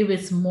 If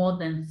it's more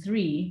than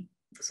 3,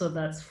 so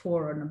that's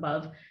 4 and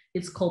above,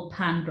 it's called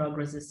pan-drug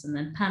resistant.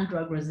 And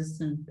pan-drug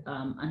resistant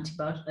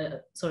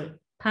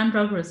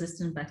pan-drug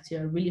resistant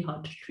bacteria are really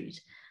hard to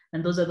treat.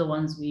 And those are the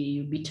ones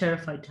we'd be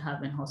terrified to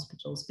have in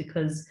hospitals,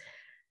 because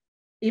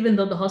even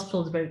though the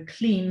hospital is very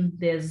clean,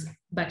 there's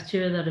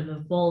bacteria that have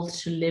evolved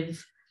to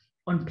live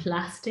on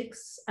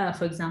plastics.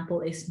 For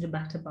example,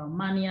 Acinetobacter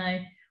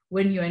baumannii.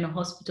 When you're in a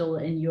hospital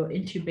and you're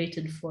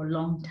intubated for a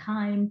long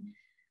time,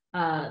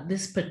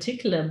 this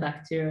particular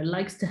bacteria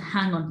likes to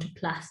hang on to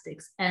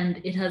plastics,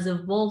 and it has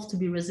evolved to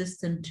be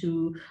resistant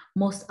to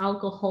most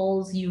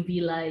alcohols,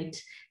 UV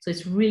light. So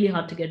it's really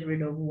hard to get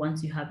rid of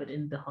once you have it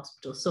in the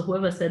hospital. So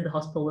whoever said the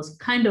hospital was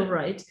kind of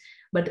right,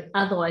 but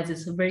otherwise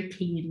it's very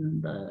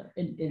clean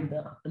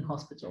in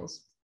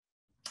hospitals.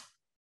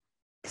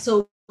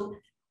 So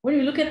when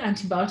you look at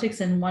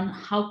antibiotics and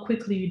how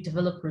quickly you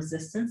develop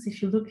resistance,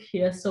 if you look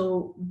here,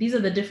 so these are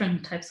the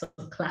different types of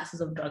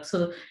classes of drugs.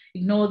 So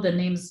ignore the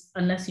names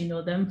unless you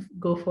know them,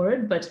 go for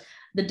it. But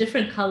the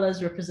different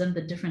colors represent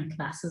the different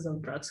classes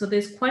of drugs. So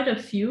there's quite a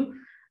few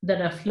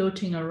that are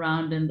floating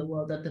around in the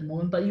world at the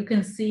moment. But you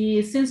can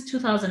see since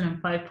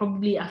 2005,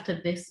 probably after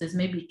this, there's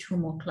maybe 2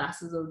 more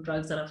classes of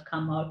drugs that have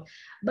come out.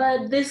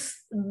 But this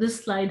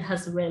slide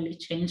has rarely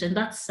changed, and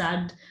that's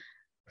sad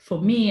for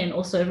me and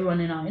also everyone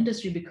in our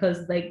industry,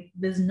 because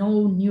there's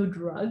no new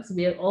drugs.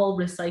 We are all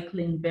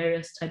recycling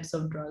various types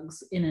of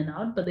drugs in and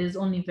out, but there's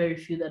only very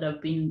few that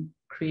have been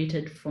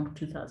created from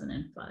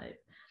 2005.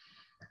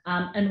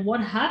 And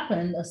what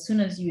happened as soon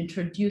as you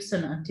introduce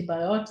an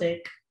antibiotic,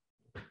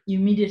 you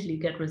immediately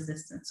get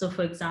resistance. So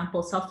for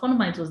example,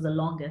 sulfonamides was the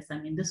longest. I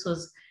mean,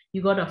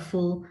 you got a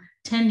full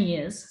 10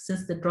 years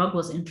since the drug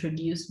was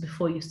introduced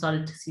before you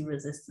started to see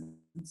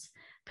resistance.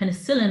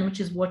 Penicillin, which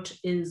is what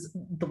is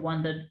the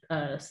one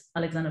that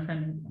Alexander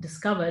Fleming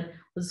discovered,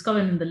 was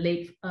discovered in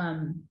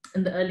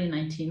the early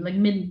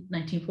mid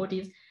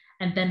 1940s.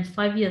 And then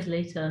 5 years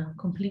later,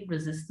 complete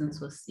resistance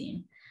was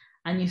seen.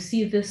 And you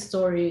see this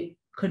story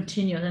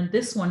continue. And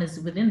this one is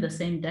within the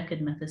same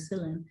decade,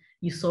 methicillin,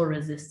 you saw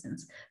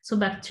resistance. So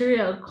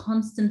bacteria are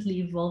constantly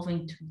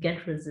evolving to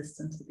get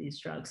resistant to these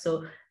drugs.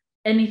 So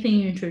anything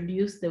you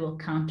introduce, they will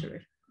counter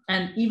it.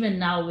 And even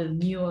now with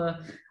newer,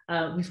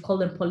 we've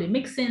called them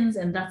polymyxins,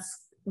 and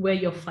that's where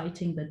you're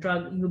fighting the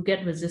drug. You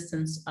get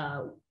resistance.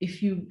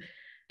 If you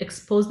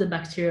expose the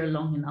bacteria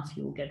long enough,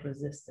 you will get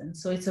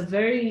resistance. So it's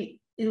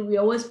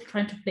we're always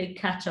trying to play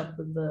catch up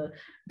with the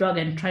drug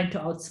and trying to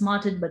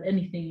outsmart it, but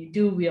anything you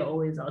do, we are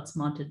always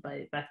outsmarted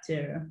by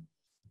bacteria.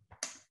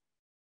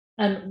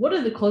 And what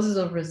are the causes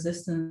of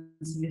resistance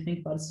if you think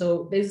about it?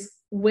 So there's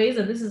ways,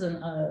 and this is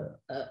a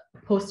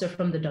poster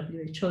from the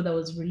WHO that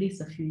was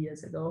released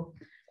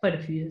quite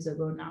a few years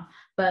ago now.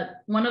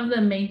 But one of the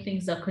main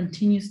things that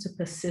continues to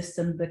persist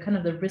and the kind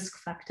of the risk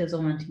factors of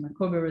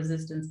antimicrobial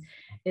resistance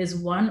is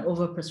one,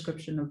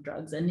 overprescription of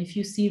drugs. And if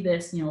you see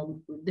this,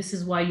 this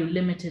is why you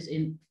limit it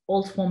in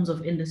all forms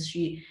of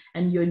industry,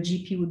 and your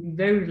GP would be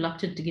very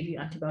reluctant to give you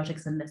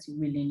antibiotics unless you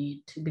really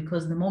need to,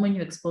 because the moment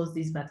you expose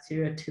these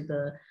bacteria to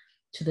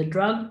the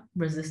drug,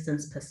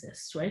 resistance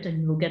persists, right?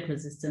 And you will get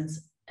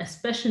resistance.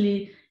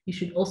 Especially, you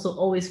should also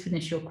always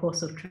finish your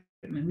course of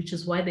treatment, which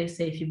is why they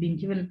say if you've been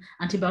given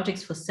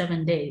antibiotics for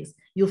 7 days,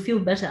 you'll feel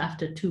better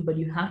after 2, but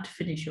you have to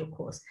finish your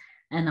course.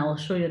 And I will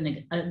show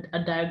you a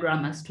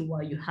diagram as to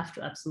why you have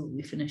to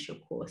absolutely finish your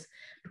course,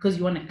 because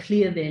you want to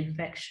clear the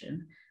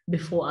infection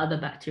before other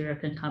bacteria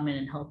can come in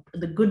and help,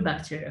 the good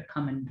bacteria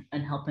come in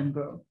and help and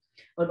grow.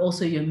 But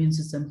also your immune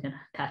system can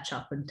catch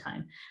up in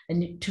time.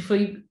 And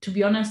to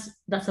be honest,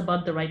 that's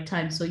about the right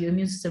time. So your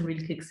immune system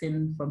really kicks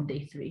in from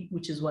day 3,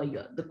 which is why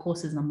the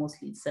courses are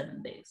mostly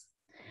 7 days.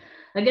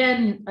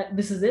 Again,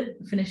 this is it,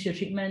 finish your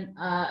treatment.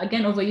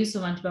 Again, overuse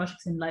of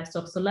antibiotics in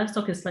livestock. So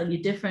livestock is slightly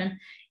different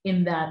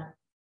in that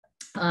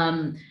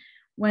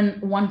when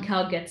one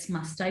cow gets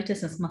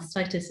mastitis, and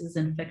mastitis is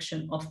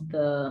infection of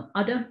the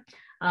udder,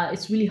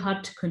 it's really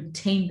hard to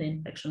contain the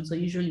infection. So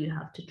usually you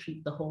have to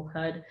treat the whole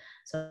herd.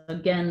 So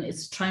again,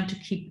 it's trying to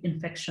keep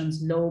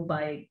infections low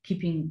by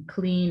keeping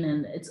clean,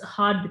 and it's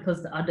hard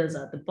because the udders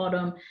are at the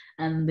bottom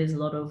and there's a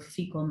lot of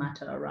fecal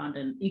matter around,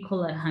 and E.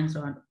 coli hangs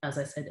around, as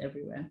I said,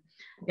 everywhere.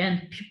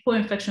 Again, poor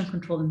infection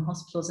control in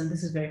hospitals, and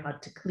this is very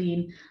hard to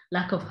clean,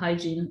 lack of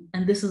hygiene.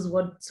 And this is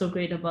what's so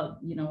great about,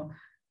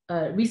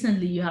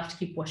 recently you have to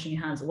keep washing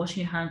your hands.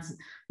 Washing your hands,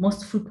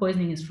 most food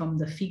poisoning is from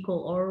the fecal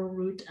oral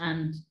route,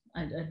 and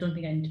I don't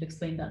think I need to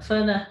explain that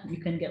further. You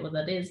can get what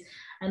that is.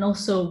 And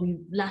also we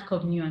lack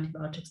of new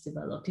antibiotics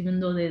developed, even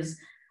though there's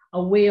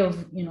a way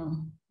of,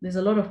 there's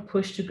a lot of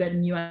push to get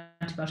new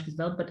antibiotics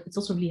developed, but it's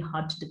also really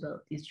hard to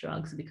develop these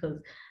drugs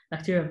because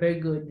bacteria are very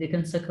good. They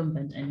can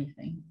circumvent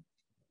anything.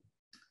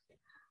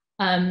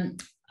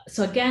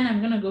 So again,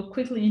 I'm going to go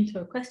quickly into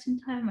a question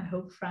time. I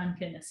hope Fran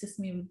can assist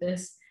me with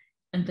this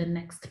and the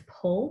next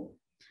poll.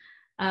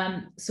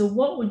 So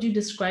what would you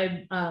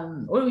describe,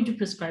 or would you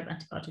prescribe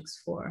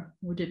antibiotics for?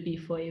 Would it be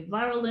for a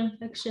viral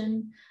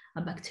infection,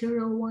 a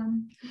bacterial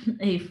one,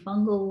 a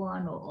fungal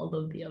one, or all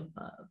of the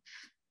above?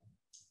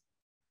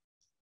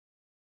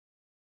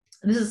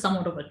 This is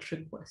somewhat of a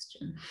trick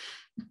question,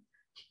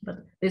 but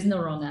there's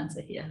no wrong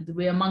answer here.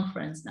 We're among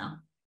friends now.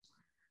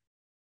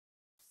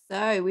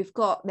 So we've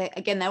got,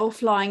 again, they're all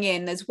flying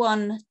in. There's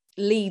one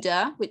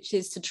leader, which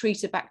is to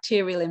treat a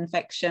bacterial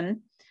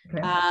infection.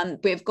 Okay.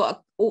 We've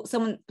got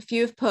a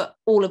few have put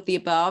all of the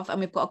above, and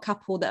we've got a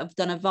couple that have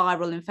done a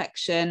viral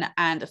infection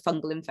and a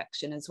fungal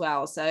infection as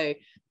well. So,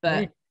 but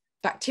right.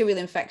 Bacterial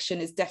infection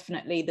is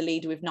definitely the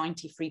leader with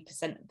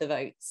 93% of the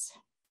votes.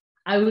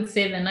 I would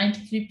say that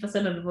 93%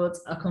 of the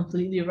votes are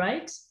completely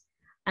right.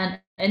 And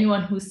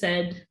anyone who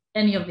said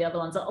any of the other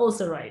ones are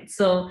also right.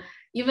 So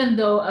even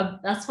though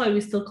that's why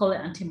we still call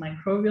it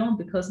antimicrobial,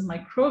 because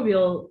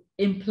microbial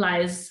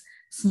implies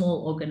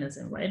small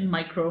organism, right?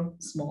 Micro,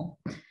 small.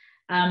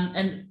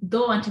 And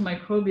though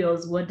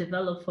antimicrobials were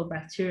developed for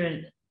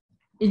bacteria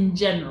in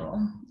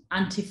general,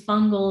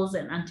 antifungals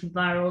and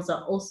antivirals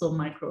are also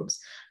microbes,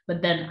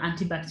 but then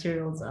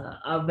antibacterials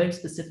are very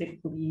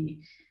specifically,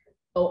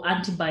 or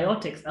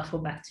antibiotics are for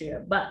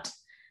bacteria. But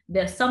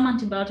there are some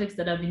antibiotics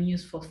that have been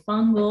used for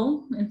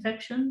fungal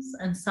infections,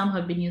 and some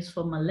have been used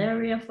for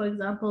malaria, for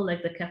example,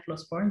 like the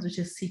cephalosporins, which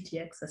is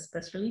CTX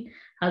especially,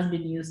 has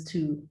been used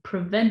to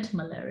prevent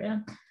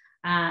malaria.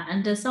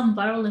 And there's some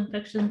viral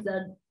infections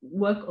that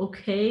work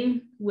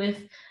okay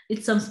with,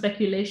 it's some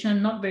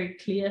speculation, not very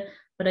clear,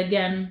 but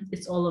again,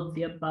 it's all of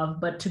the above.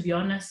 But to be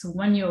honest,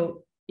 when you're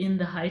in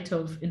the height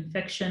of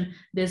infection,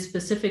 there's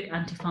specific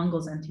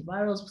antifungals,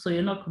 antivirals, so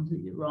you're not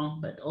completely wrong,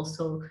 but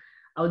also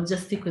I would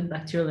just stick with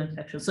bacterial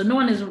infections. So no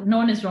one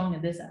is wrong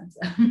in this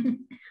answer.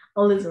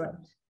 All is right.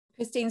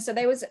 Christine, so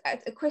there was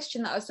a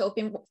question that I've sort of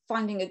been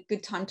finding a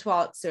good time to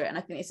answer it, and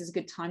I think this is a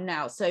good time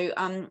now. So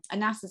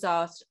Anas has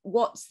asked,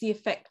 what's the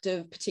effect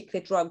of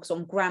particular drugs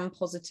on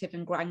gram-positive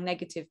and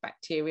gram-negative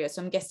bacteria?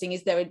 So I'm guessing,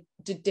 is there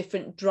do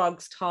different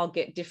drugs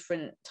target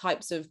different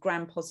types of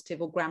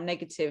gram-positive or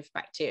gram-negative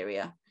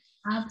bacteria?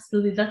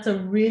 Absolutely, that's a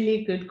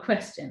really good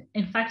question.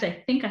 In fact,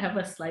 I think I have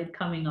a slide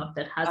coming up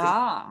that has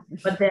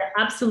it, but they're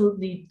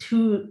absolutely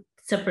two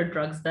separate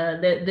drugs.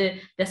 There's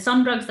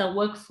some drugs that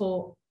work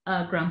for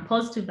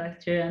gram-positive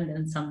bacteria, and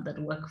then some that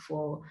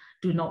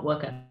do not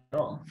work at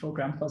all for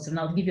gram-positive. And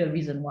I'll give you a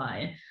reason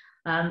why.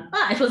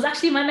 It was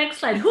actually my next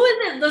slide. Who is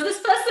it? Does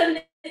this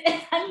person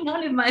hanging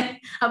on in my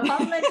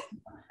apartment?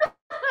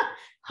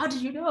 How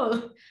did you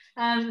know?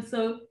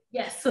 So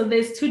yes, so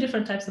there's two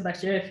different types of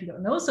bacteria, if you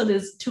don't know. So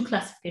there's two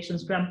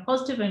classifications,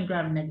 gram-positive and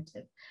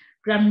gram-negative.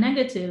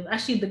 Gram-negative,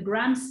 actually the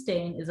gram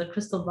stain is a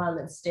crystal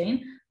violet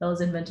stain that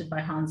was invented by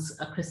Hans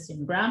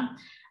Christian Gram.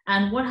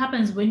 And what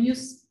happens when you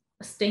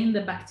stain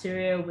the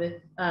bacteria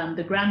with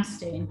the gram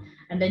stain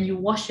and then you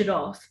wash it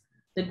off,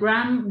 the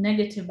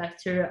gram-negative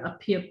bacteria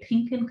appear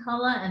pink in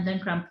color and then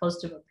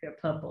gram-positive appear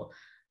purple.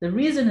 The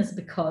reason is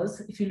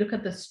because if you look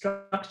at the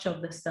structure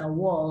of the cell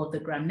wall of the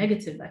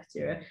gram-negative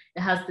bacteria,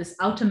 it has this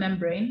outer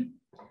membrane,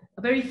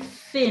 a very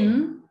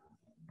thin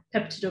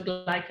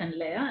peptidoglycan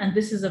layer, and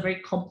this is a very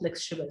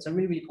complex sugar. It's a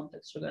really, really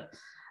complex sugar.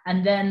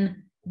 And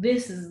then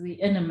this is the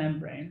inner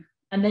membrane.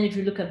 And then if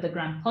you look at the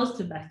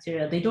gram-positive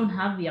bacteria, they don't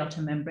have the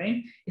outer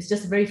membrane. It's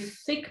just a very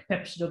thick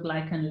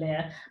peptidoglycan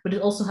layer, but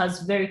it also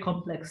has very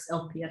complex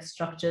LPS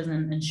structures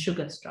and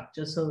sugar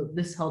structures. So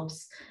this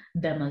helps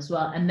them as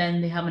well. And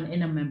then they have an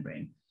inner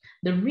membrane.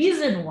 The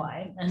reason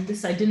why, and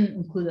this I didn't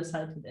include a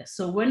slide for this.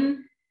 So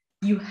when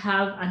you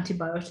have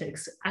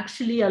antibiotics,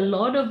 actually a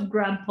lot of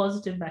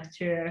gram-positive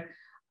bacteria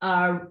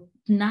are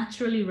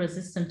naturally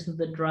resistant to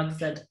the drugs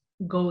that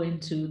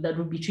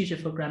would be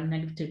treated for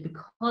gram-negative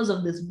because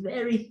of this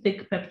very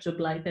thick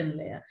peptidoglycan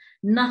layer.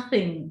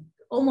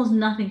 Almost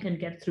nothing can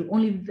get through.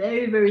 Only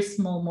very, very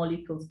small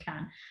molecules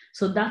can.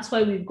 So that's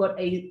why we've got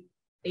an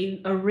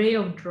array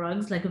of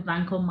drugs like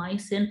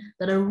vancomycin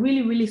that are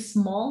really, really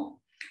small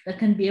that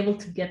can be able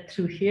to get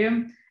through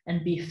here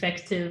and be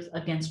effective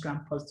against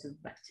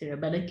gram-positive bacteria.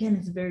 But again,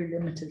 it's very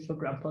limited for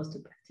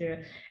gram-positive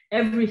bacteria.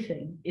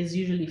 Everything is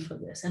usually for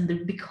this.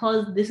 And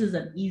because this is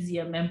an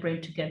easier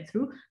membrane to get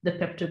through, the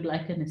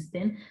peptidoglycan is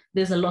thin,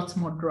 there's a lot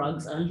more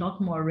drugs, a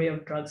lot more array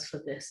of drugs for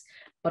this.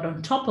 But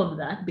on top of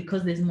that,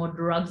 because there's more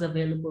drugs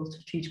available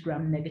to treat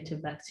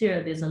gram-negative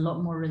bacteria, there's a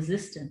lot more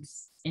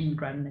resistance in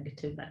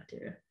gram-negative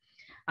bacteria.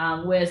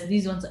 Whereas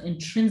these ones are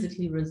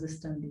intrinsically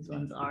resistant, these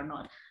ones are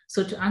not.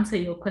 So to answer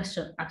your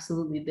question,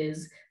 absolutely,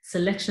 there's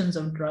selections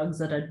of drugs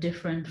that are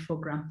different for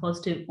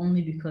gram-positive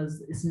only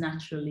because it's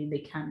naturally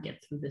they can't get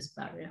through this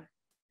barrier.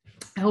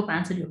 I hope I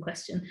answered your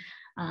question,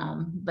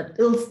 but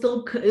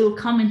it'll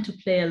come into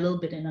play a little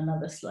bit in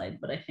another slide,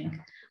 but I think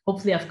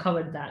hopefully I've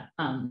covered that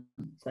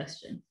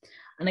question.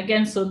 And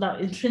again, so now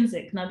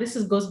intrinsic, now this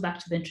goes back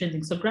to the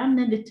intrinsic. So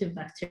gram-negative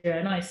bacteria,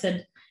 I know I said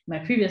in my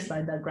previous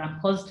slide that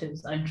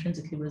gram-positives are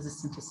intrinsically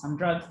resistant to some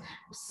drugs.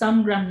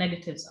 Some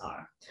gram-negatives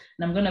are.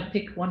 And I'm gonna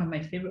pick one of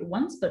my favorite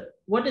ones, but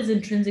what is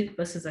intrinsic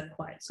versus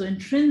acquired? So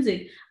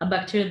intrinsic are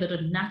bacteria that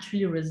are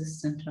naturally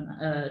resistant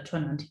to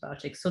an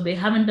antibiotic. So they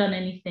haven't done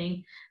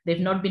anything, they've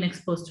not been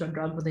exposed to a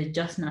drug, but they're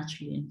just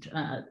naturally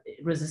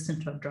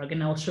resistant to a drug.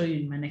 And I'll show you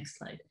in my next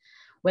slide.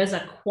 Whereas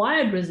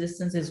acquired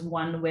resistance is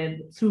one where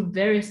through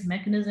various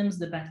mechanisms,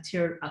 the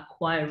bacteria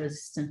acquire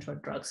resistance to a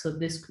drug. So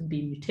this could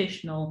be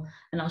mutational,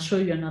 and I'll show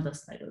you another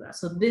slide of that.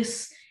 So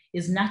this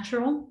is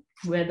natural,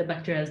 where the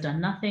bacteria has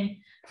done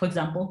nothing. For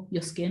example,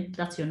 your skin,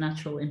 that's your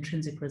natural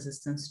intrinsic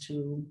resistance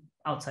to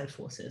outside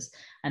forces.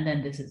 And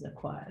then this is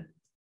acquired.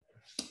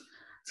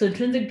 So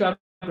intrinsic drug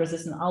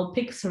resistance, I'll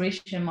pick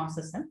Serratia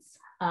marcescens.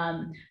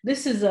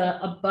 This is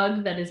a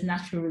bug that is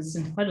naturally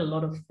resistant to quite a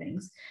lot of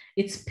things.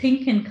 It's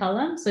pink in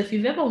color. So if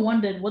you've ever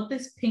wondered what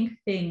this pink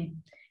thing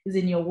is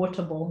in your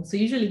water bowl, so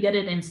you usually get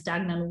it in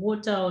stagnant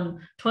water, on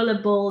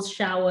toilet bowls,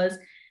 showers.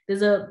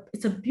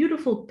 It's a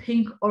beautiful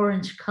pink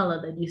orange color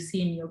that you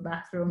see in your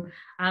bathroom.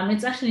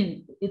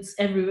 It's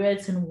everywhere.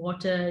 It's in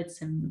water.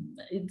 It's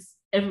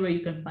everywhere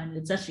you can find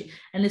it.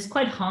 And it's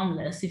quite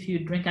harmless if you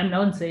drink. I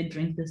don't say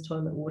drink this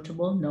toilet water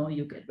bowl. No,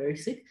 you get very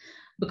sick,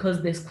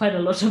 because there's quite a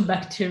lot of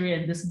bacteria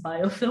in this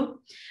biofilm,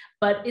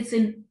 but it's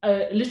in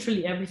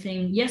literally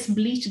everything. Yes,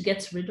 bleach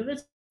gets rid of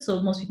it. So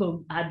most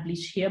people add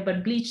bleach here,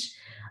 but bleach,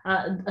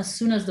 as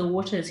soon as the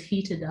water is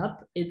heated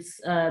up,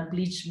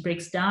 bleach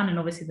breaks down and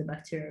obviously the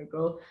bacteria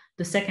grow.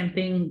 The second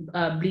thing,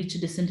 bleach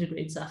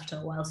disintegrates after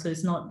a while. So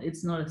it's not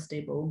a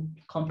stable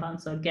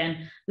compound. So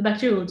again, the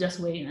bacteria will just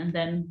wait and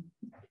then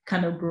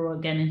kind of grow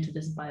again into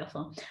this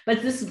biofilm.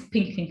 But this is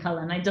pink in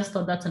color. And I just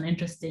thought that's an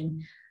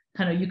interesting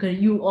kind of,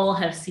 you all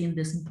have seen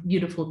this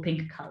beautiful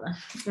pink color,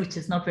 which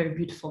is not very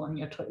beautiful on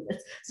your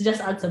toilets. So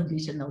just add some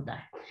bleach and they'll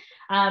die.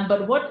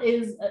 But what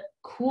is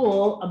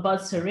cool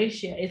about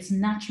Serratia, it's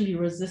naturally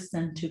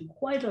resistant to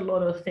quite a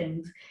lot of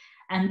things.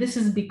 And this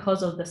is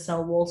because of the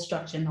cell wall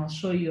structure. And I'll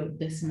show you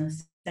this in a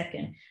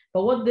second.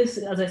 But what this,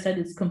 as I said,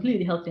 is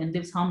completely healthy and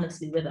lives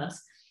harmlessly with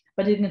us.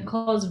 But it can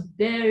cause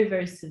very,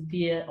 very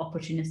severe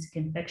opportunistic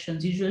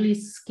infections, usually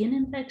skin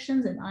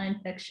infections and eye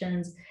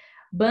infections,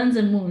 burns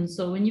and wounds.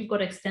 So when you've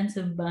got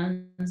extensive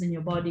burns in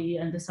your body,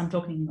 and this I'm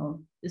talking,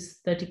 this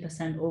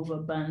 30% over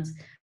burns,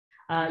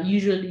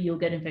 usually you'll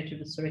get infected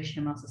with Serratia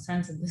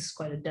marcescens, and this is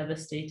quite a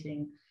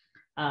devastating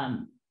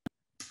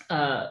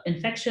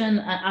infection,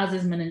 as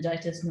is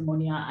meningitis,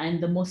 pneumonia,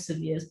 and the most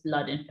severe is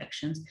blood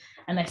infections.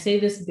 And I say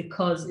this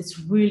because it's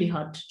really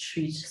hard to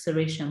treat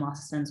Serratia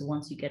marcescens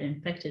once you get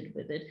infected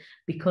with it,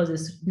 because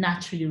it's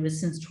naturally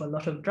resistant to a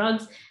lot of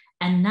drugs.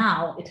 And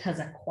now it has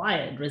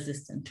acquired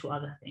resistance to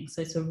other things.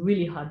 So it's a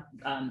really hard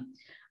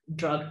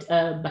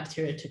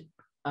bacteria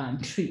to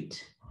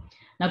treat.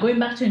 Now, going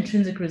back to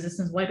intrinsic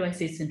resistance, why do I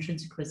say it's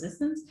intrinsic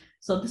resistance?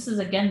 So this is,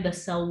 again, the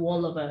cell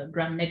wall of a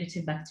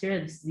gram-negative bacteria.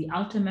 This is the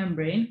outer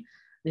membrane.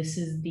 This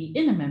is the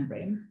inner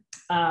membrane.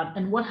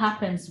 And what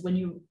happens when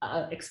you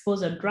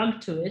expose a drug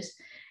to it,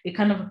 it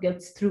kind of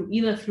gets through,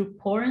 either through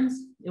porins,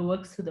 it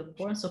works through the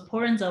porins. So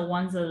porins are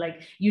ones that,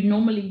 like, you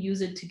normally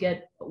use it to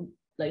get,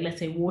 like, let's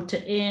say, water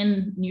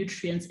in,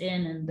 nutrients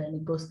in, and then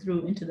it goes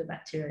through into the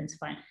bacteria and it's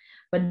fine.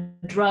 But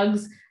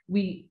drugs,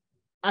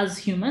 as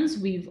humans,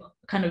 we've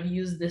kind of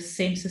used this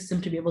same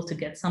system to be able to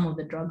get some of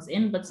the drugs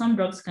in, but some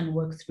drugs can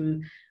work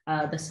through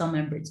the cell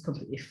membranes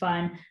completely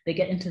fine. They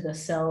get into the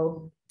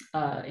cell,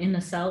 in the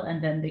cell,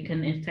 and then they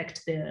can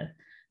infect the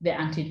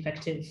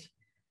anti-infective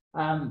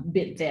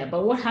bit there.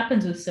 But what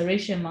happens with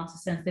Serratia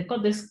marcescens, they've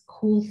got this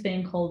cool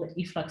thing called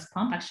the efflux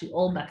pump. Actually,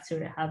 all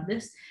bacteria have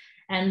this.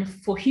 And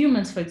for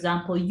humans, for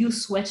example, you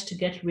sweat to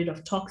get rid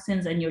of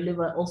toxins, and your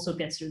liver also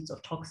gets rid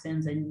of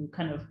toxins, and you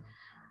kind of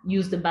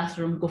use the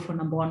bathroom, go for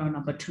number 1 or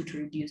number 2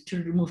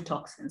 to remove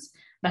toxins.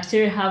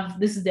 Bacteria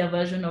this is their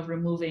version of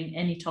removing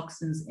any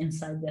toxins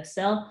inside their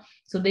cell,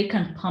 so they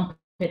can pump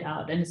it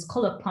out. And it's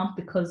called a pump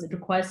because it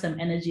requires some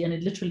energy, and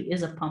it literally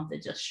is a pump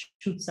that just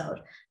shoots out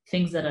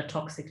things that are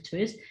toxic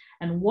to it.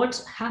 And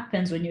what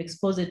happens when you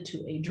expose it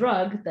to a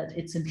drug that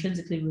it's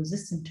intrinsically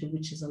resistant to,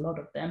 which is a lot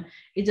of them,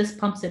 it just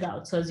pumps it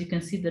out. So as you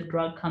can see, the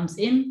drug comes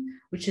in,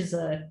 which is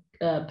a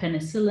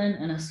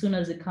penicillin, and as soon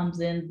as it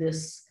comes in,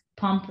 this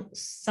pump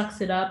sucks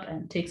it up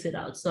and takes it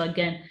out. So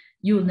again,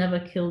 you will never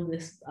kill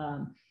this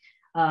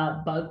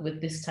bug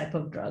with this type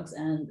of drugs.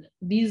 And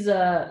these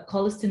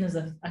colistin is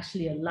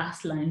actually a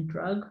last line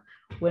drug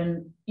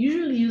when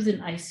usually used in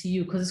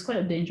ICU because it's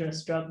quite a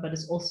dangerous drug, but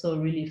it's also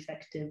really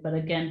effective. But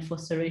again, for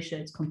Serratia,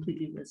 it's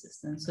completely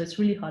resistant. So it's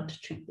really hard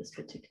to treat this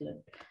particular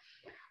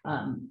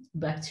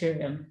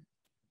bacterium.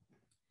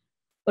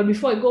 But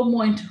before I go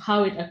more into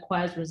how it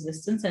acquires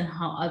resistance and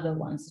how other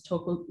ones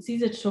talk, it's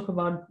easier to talk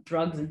about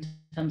drugs in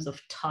terms of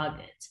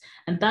targets.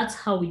 And that's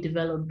how we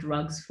develop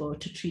drugs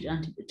to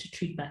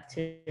treat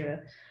bacteria.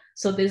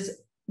 So there's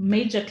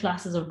major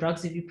classes of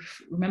drugs. If you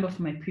remember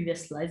from my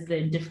previous slides, they're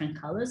in different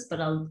colors,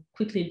 but I'll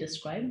quickly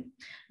describe.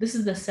 This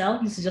is the cell.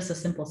 This is just a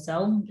simple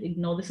cell.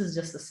 Ignore, this is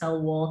just the cell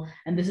wall,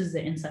 and this is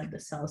the inside of the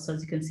cell. So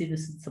as you can see,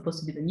 this is supposed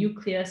to be the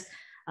nucleus.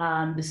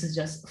 This is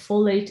just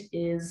folate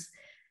is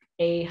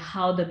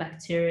how the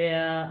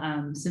bacteria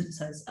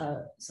synthesize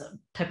a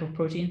type of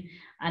protein.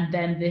 And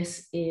then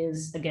this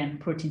is, again,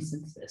 protein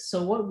synthesis.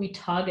 So what we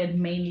target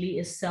mainly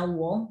is cell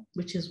wall,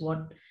 which is what,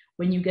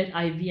 when you get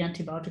IV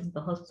antibiotics at the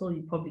hospital,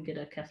 you probably get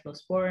a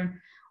cephalosporin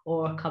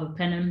or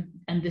carbapenem,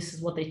 and this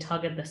is what they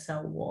target, the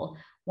cell wall.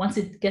 Once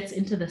it gets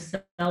into the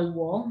cell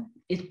wall,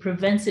 it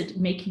prevents it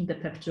making the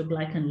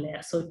peptidoglycan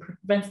layer. So it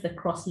prevents the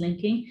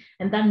cross-linking,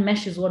 and that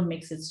mesh is what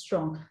makes it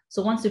strong.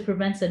 So once it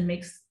prevents and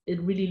makes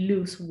it really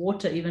loose,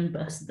 water even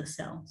bursts the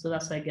cell. So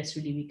that's why it gets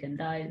really weak and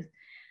dies.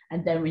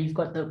 And then when you've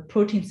got the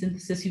protein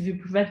synthesis, if you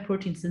prevent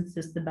protein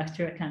synthesis, the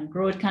bacteria can't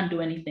grow. It can't do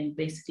anything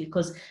basically,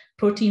 because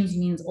proteins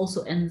means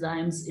also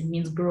enzymes, it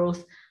means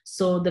growth.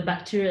 So the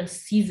bacteria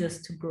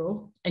ceases to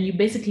grow and you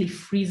basically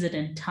freeze it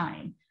in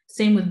time.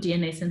 Same with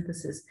DNA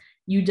synthesis.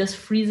 You just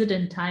freeze it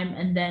in time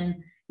and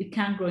then it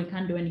can't grow, it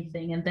can't do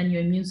anything. And then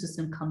your immune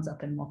system comes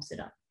up and mops it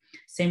up.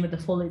 Same with the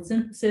folate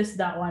synthesis.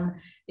 That one,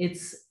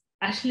 it's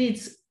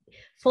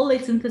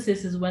folate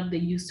synthesis is what they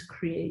use to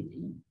create,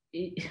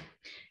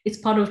 it's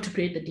part of to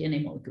create the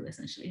DNA molecule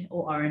essentially,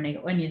 or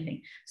RNA or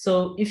anything.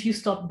 So if you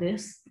stop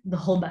this, the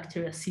whole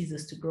bacteria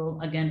ceases to grow.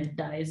 Again, it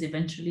dies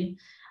eventually.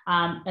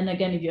 And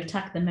again, if you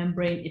attack the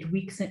membrane, it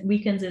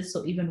weakens it,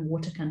 so even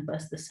water can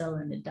burst the cell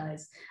and it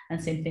dies.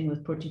 And same thing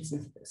with protein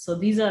synthesis. So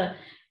these are,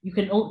 you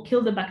can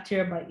kill the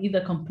bacteria by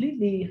either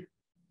completely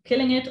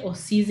killing it or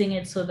seizing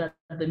it so that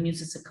the immune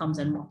system comes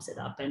and mops it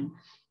up and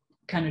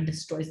kind of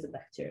destroys the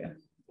bacteria.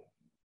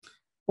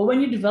 But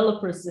when you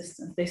develop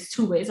resistance, there's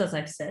two ways, as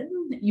I've said.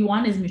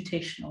 One is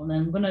mutational, and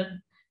I'm going to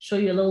show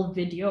you a little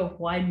video of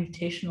why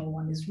mutational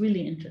one is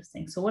really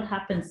interesting. So what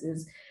happens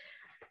is,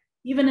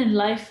 even in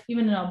life,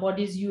 even in our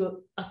bodies,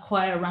 you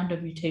acquire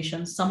random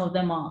mutations. Some of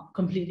them are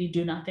completely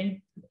do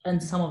nothing,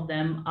 and some of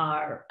them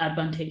are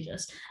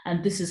advantageous.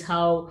 And this is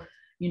how,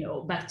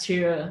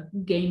 bacteria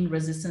gain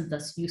resistance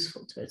that's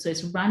useful to it. So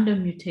it's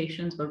random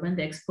mutations, but when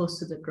they're exposed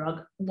to the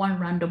drug, one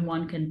random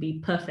one can be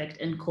perfect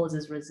and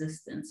causes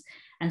resistance.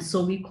 And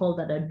so we call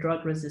that a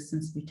drug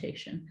resistance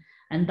mutation.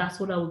 And that's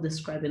what I will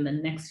describe in the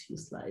next few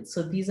slides.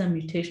 So these are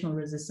mutational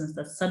resistance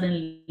that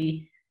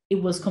suddenly it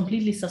was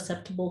completely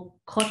susceptible,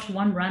 caught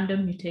one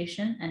random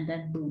mutation, and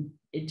then boom,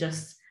 it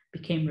just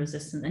became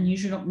resistant. And you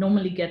should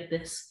normally get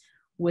this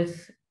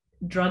with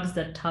drugs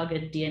that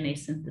target DNA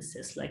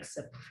synthesis like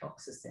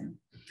ciprofloxacin.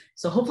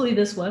 So hopefully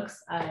this works.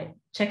 I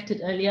checked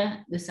it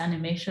earlier. This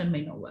animation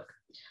may not work.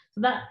 So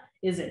that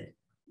is it.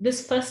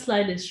 This first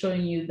slide is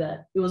showing you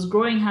that it was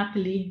growing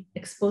happily,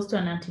 exposed to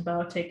an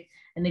antibiotic,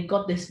 and it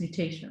got this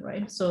mutation,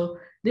 right? So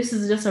this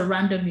is just a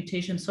random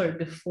mutation,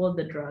 before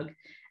the drug.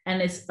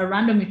 And it's a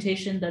random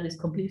mutation that is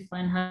completely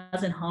fine,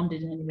 hasn't harmed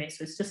it in any way.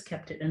 So it's just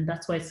kept it. And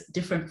that's why it's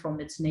different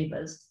from its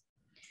neighbors.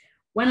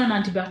 When an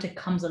antibiotic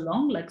comes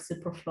along, like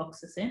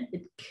ciprofloxacin,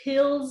 it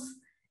kills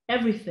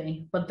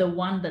everything, but the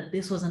one that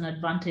this was an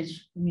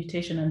advantage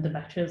mutation, and the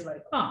bacteria is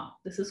like, oh,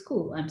 this is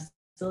cool, I'm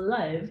still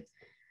alive.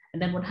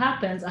 And then what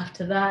happens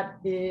after that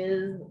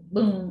is,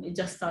 boom, it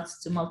just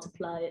starts to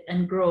multiply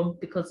and grow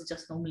because it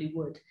just normally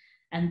would.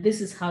 And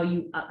this is how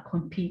you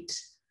compete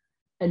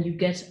and you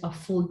get a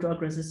full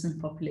drug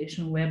resistant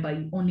population whereby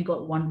you only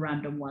got one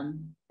random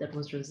one that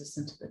was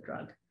resistant to the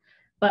drug.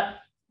 But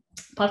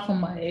apart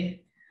from my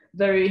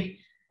very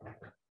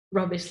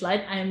rubbish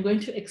slide, I am going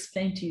to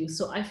explain to you.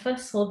 So I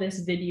first saw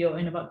this video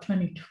in about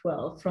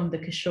 2012 from the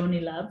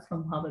Kishoni lab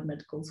from Harvard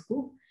Medical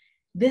School.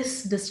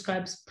 This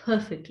describes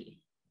perfectly.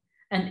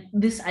 And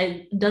this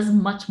does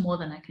much more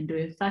than I can do.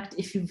 In fact,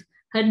 if you've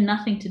heard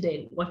nothing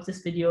today, watch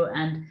this video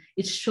and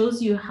it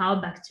shows you how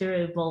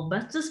bacteria evolve,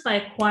 but just by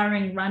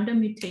acquiring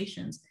random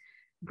mutations,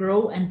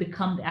 grow and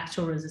become the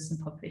actual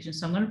resistant population.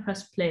 So I'm going to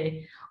press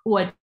play. Oh,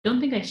 I don't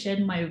think I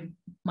shared my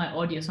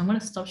audio. So I'm going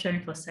to stop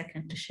sharing for a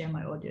second to share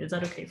my audio. Is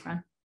that okay,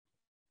 Fran?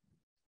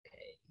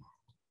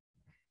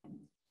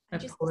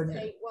 Just to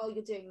say, while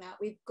you're doing that,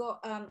 we've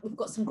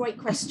got some great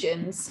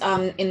questions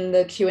in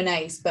the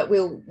Q&As, but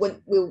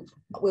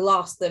we'll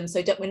ask them.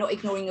 So we're not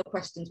ignoring your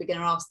questions. We're going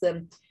to ask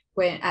them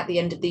at the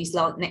end of these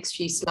next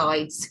few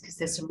slides, because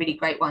there's some really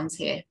great ones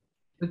here.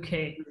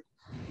 Okay.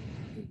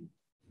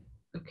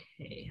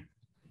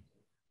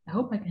 I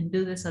hope I can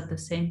do this at the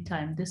same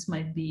time. This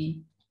might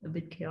be a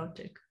bit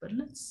chaotic, but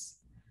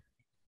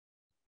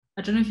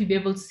I don't know if you'll be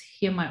able to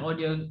hear my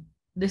audio.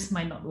 This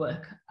might not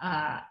work.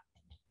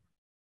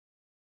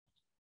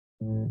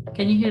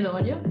 Can you hear the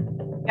audio?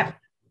 Yeah.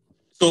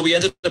 So what we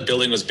ended up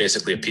building was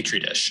basically a petri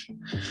dish,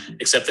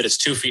 except that it's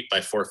 2 feet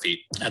by 4 feet.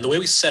 And the way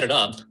we set it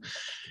up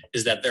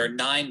is that there are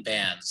 9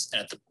 bands,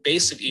 and at the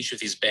base of each of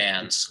these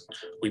bands,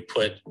 we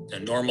put a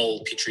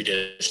normal petri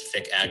dish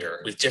thick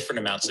agar with different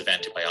amounts of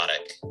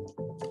antibiotic.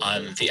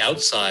 On the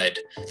outside,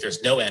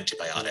 there's no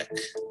antibiotic.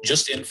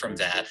 Just in from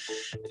that,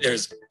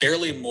 there's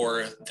barely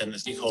more than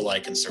the E.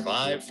 coli can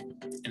survive.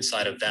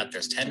 Inside of that,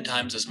 there's 10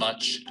 times as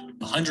much,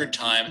 100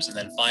 times, and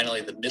then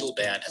finally the middle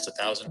band has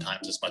 1,000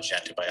 times as much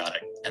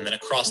antibiotic. And then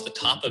across the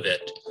top of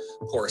it,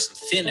 pour some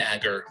thin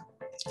agar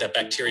that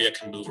bacteria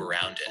can move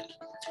around in.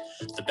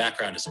 The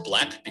background is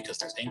black because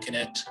there's ink in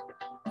it,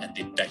 and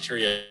the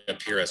bacteria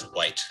appear as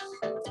white.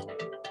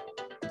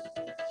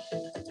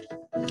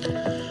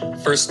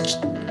 First,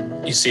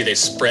 you see they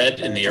spread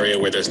in the area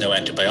where there's no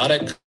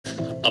antibiotic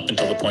up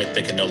until the point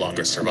they can no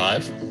longer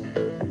survive.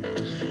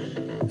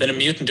 Then a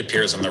mutant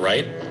appears on the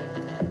right.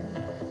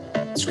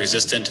 It's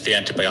resistant to the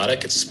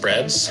antibiotic, it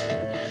spreads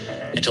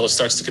until it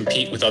starts to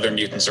compete with other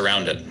mutants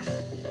around it.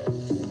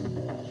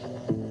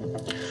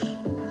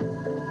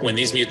 When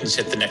these mutants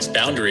hit the next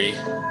boundary,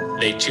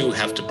 they too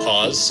have to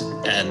pause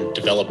and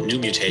develop new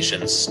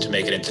mutations to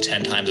make it into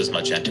 10 times as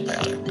much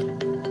antibiotic.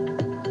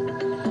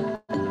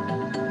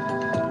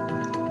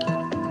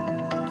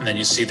 And then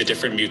you see the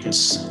different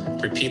mutants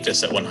repeat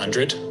this at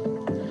 100.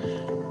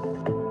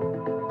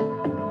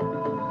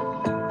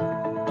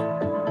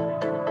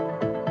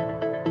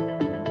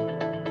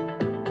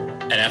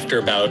 And after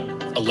about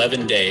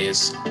 11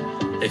 days,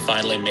 they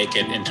finally make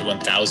it into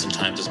 1,000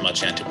 times as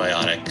much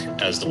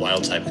antibiotic as the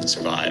wild type can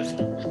survive.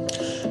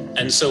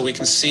 And so we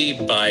can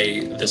see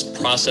by this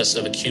process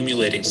of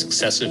accumulating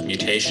successive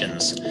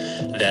mutations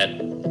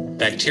that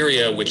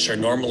bacteria, which are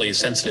normally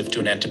sensitive to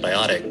an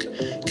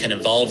antibiotic, can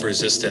evolve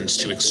resistance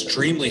to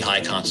extremely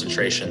high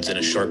concentrations in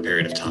a short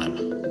period of time.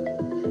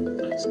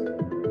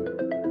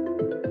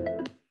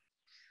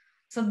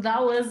 So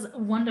that was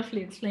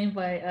wonderfully explained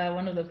by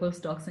one of the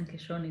postdocs in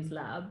Kishoni's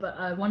lab. But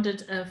I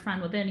wondered,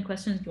 Fran, were there any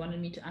questions you wanted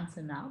me to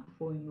answer now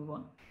before we move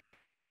on?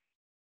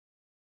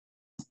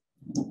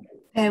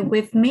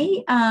 With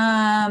me,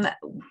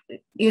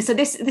 so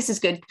this is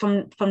good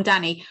from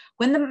Danny.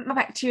 When the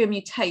bacteria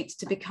mutates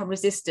to become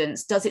resistant,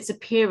 does its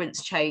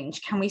appearance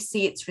change? Can we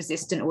see it's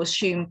resistant, or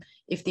assume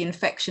if the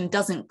infection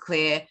doesn't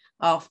clear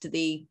after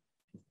the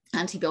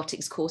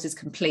antibiotics course is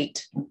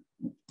complete?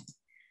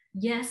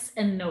 Yes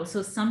and no.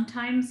 So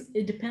sometimes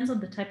it depends on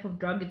the type of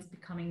drug it's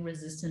becoming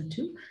resistant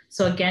to.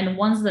 So again,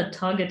 ones that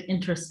target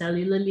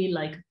intracellularly,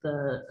 like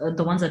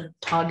the ones that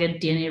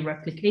target DNA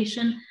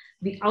replication,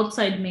 the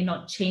outside may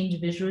not change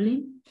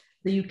visually,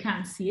 that you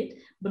can't see it,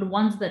 but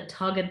ones that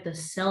target the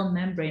cell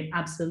membrane,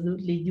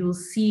 absolutely, you'll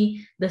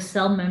see the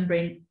cell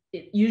membrane.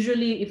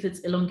 Usually if it's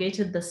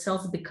elongated, the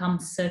cells become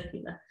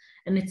circular,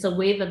 and it's a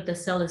way that the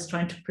cell is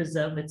trying to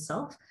preserve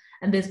itself.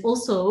 And there's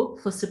also,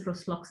 for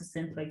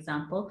ciprofloxacin, for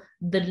example,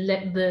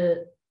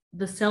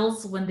 the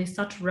cells, when they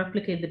start to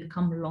replicate, they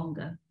become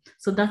longer.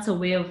 So that's a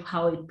way of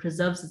how it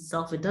preserves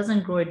itself. It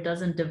doesn't grow, it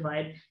doesn't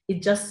divide.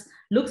 It just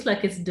looks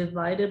like it's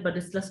divided, but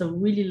it's just a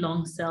really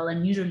long cell.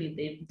 And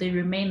usually they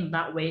remain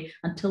that way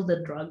until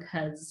the drug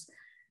has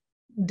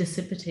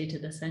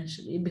dissipated,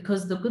 essentially.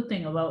 Because the good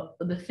thing about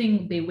the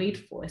thing they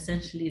wait for,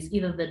 essentially, is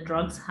either the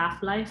drug's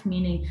half-life,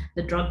 meaning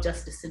the drug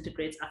just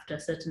disintegrates after a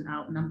certain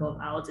number of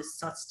hours, it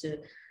starts to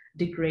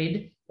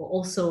degrade, or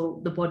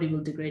also the body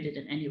will degrade it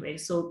in any way.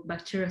 So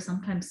bacteria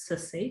sometimes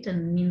cessate,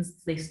 and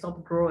means they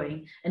stop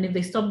growing. And if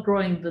they stop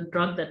growing, the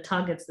drug that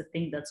targets the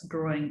thing that's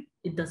growing,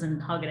 it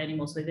doesn't target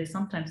anymore. So they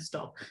sometimes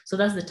stop. So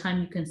that's the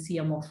time you can see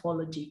a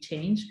morphology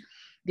change.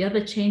 The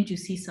other change you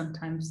see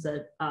sometimes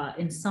that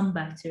in some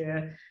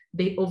bacteria,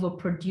 they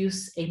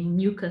overproduce a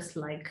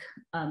mucus-like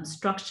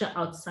structure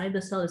outside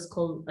the cell. It's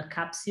called a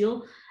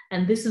capsule.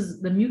 And this is,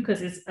 the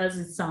mucus is, as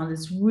it sounds,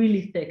 it's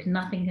really thick,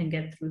 nothing can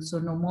get through, so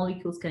no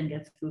molecules can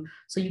get through.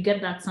 So you get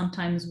that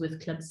sometimes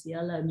with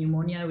Klebsiella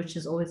pneumonia, which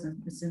is always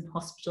it's in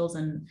hospitals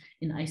and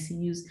in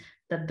ICUs,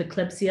 that the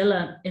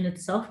Klebsiella in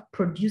itself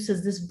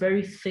produces this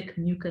very thick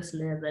mucus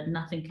layer that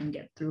nothing can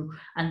get through,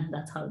 and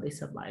that's how they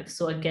survive.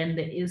 So again,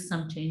 there is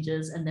some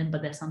changes, and then,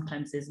 but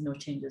sometimes there's no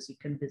changes you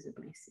can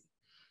visibly see.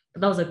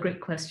 But that was a great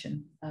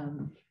question,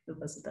 the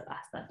person that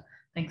asked that.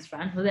 Thanks,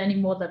 Fran. Were there any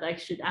more that I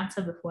should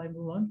answer before I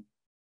move on?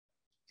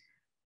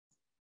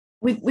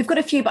 We've got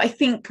a few, but I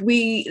think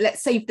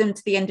let's save them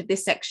to the end of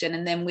this section,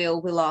 and then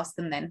we'll ask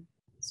them then.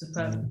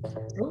 Superb.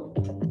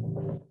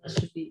 Oh, that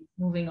should be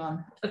moving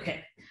on.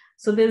 Okay.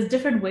 So there's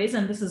different ways,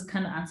 and this is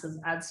kind of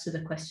adds to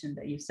the question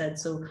that you said.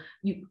 So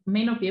you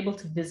may not be able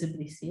to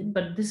visibly see it,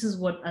 but this is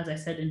what, as I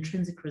said,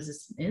 intrinsic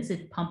resistance is.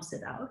 It pumps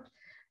it out.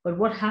 But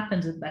what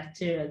happens with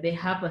bacteria? They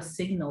have a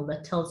signal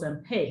that tells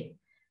them, hey,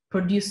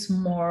 produce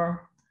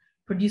more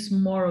produce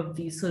more of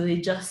these. So they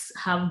just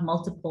have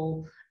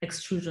multiple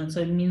extrusion.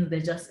 So it means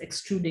they're just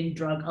extruding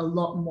drug a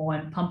lot more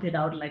and pump it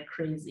out like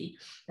crazy.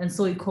 And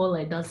so E.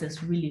 coli does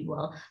this really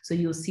well. So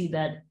you'll see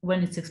that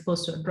when it's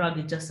exposed to a drug,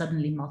 it just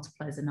suddenly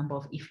multiplies the number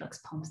of efflux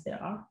pumps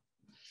there are.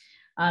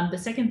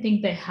 The second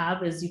thing they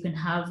have is you can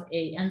have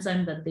an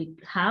enzyme that they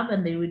have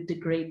and they would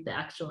degrade the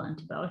actual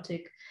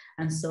antibiotic.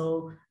 And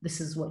so this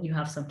is what you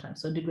have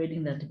sometimes. So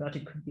degrading the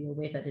antibiotic could be a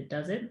way that it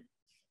does it.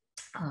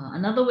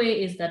 Another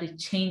way is that it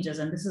changes,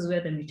 and this is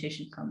where the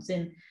mutation comes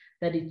in,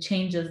 that it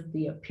changes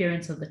the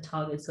appearance of the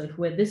target. So if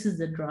where this is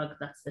the drug,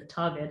 that's the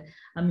target,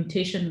 a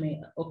mutation may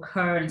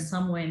occur in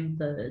somewhere in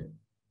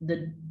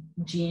the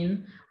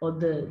gene or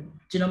the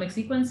genomic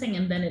sequencing,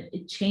 and then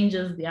it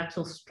changes the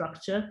actual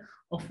structure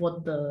of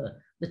what the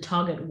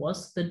target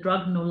was. The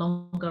drug no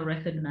longer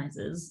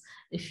recognizes.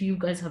 If you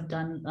guys have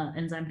done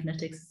enzyme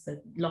kinetics, it's a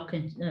lock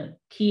and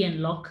key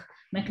and lock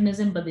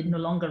mechanism, but it no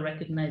longer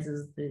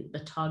recognizes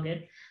the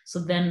target. So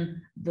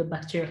then the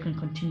bacteria can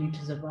continue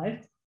to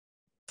survive.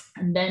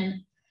 And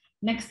then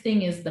next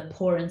thing is the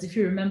porins. If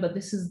you remember,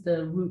 this is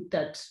the route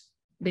that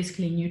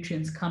basically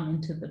nutrients come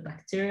into the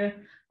bacteria.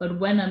 But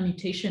when a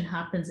mutation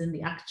happens in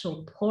the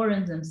actual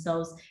porins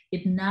themselves,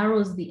 it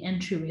narrows the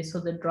entryway so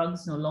the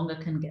drugs no longer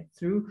can get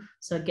through.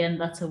 So again,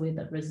 that's a way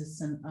that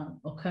resistance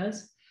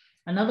occurs.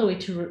 Another way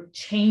to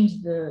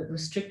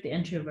restrict the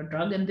entry of a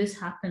drug, and this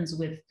happens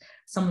with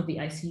some of the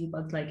ICU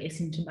bugs like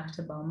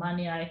Acinetobacter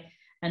baumannii,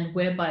 and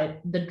whereby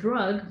the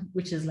drug,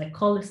 which is like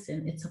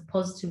colistin, it's a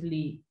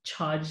positively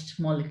charged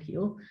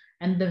molecule,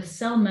 and the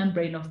cell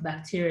membrane of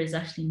bacteria is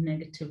actually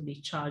negatively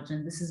charged.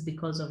 And this is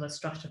because of a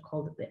structure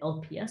called the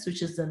LPS,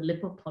 which is the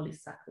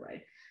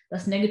lipopolysaccharide.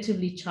 That's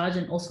negatively charged,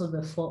 and also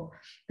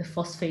the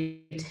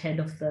phosphate head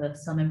of the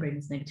cell membrane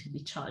is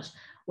negatively charged.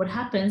 What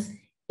happens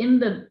in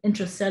the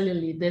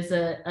intracellularly, there's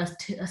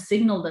a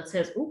signal that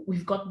says, oh,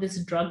 we've got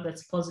this drug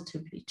that's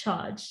positively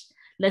charged.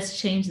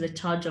 Let's change the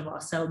charge of our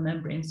cell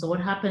membrane. So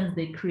what happens,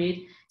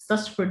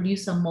 starts to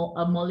produce a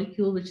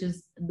molecule which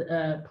is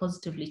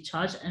positively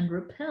charged and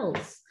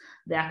repels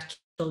the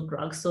actual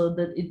drug, so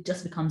that it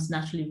just becomes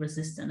naturally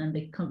resistant. And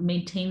they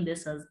maintain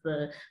this as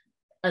the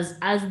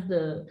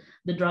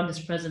drug is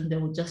present, they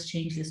will just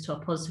change this to a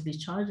positively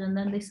charged, and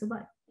then they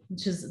survive,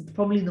 which is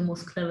probably the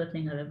most clever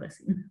thing I've ever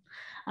seen.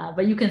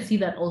 But you can see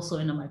that also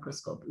in a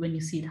microscope. When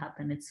you see it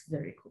happen, it's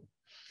very cool.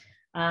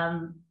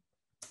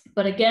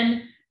 But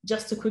again,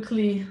 just to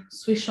quickly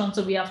switch on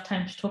so we have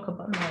time to talk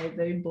about my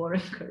very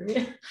boring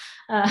career.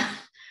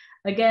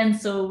 Again,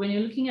 so when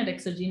you're looking at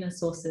exogenous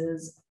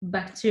sources,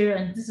 bacteria,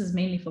 and this is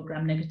mainly for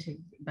gram-negative,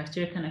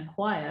 bacteria can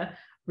acquire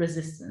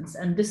resistance.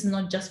 And this is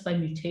not just by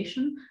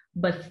mutation,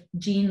 but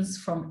genes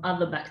from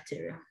other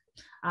bacteria.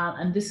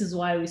 And this is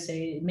why we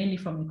say, mainly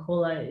from E.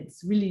 coli,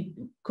 it's really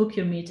cook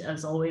your meat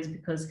as always,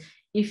 because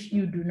if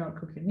you do not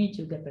cook your meat,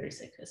 you'll get very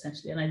sick,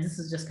 essentially. And this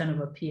is just kind of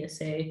a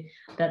PSA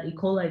that E.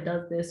 coli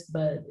does this,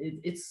 but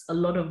it's a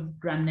lot of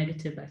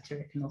gram-negative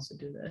bacteria can also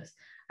do this,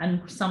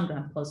 and some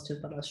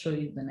gram-positive, but I'll show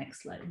you the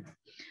next slide.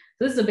 So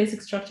this is the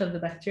basic structure of the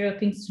bacteria.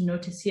 Things to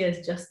notice here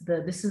is just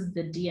this is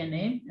the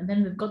DNA, and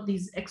then we've got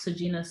these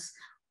exogenous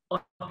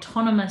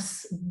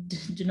autonomous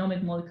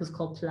genomic molecules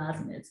called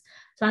plasmids.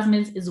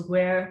 Plasmids is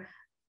where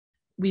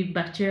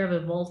bacteria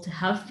have evolved to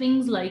have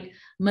things like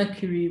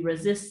mercury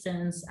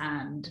resistance,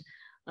 and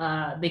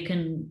they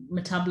can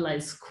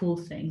metabolize cool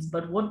things.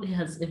 But what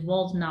has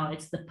evolved now,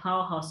 it's the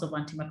powerhouse of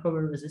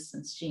antimicrobial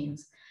resistance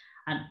genes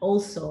and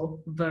also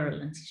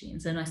virulence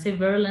genes. And I say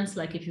virulence,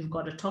 like if you've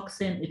got a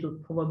toxin, it will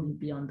probably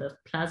be on the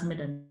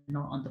plasmid and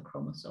not on the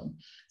chromosome.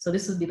 So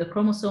this would be the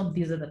chromosome,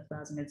 these are the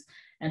plasmids.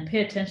 And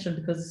pay attention,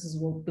 because this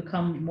will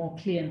become more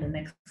clear in the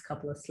next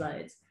couple of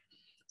slides.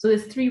 So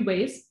there's three main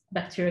ways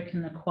bacteria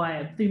can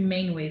acquire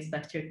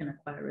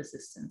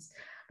resistance.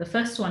 The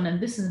first one, and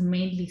this is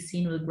mainly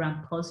seen with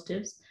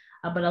gram-positives,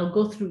 but I'll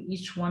go through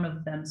each one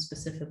of them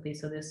specifically.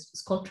 So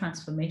it's called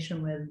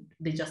transformation, where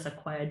they just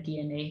acquire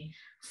DNA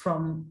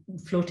from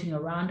floating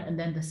around. And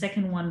then the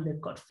second one, they've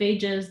got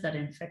phages that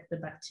infect the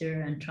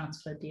bacteria and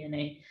transfer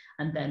DNA.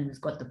 And then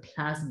we've got the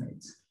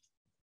plasmids.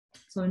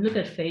 So when we look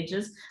at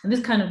phages, and this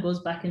kind of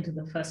goes back into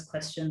the first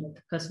question that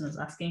the person was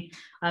asking,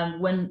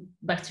 when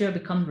bacteria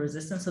become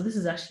resistant, so this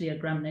is actually a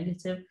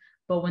gram-negative,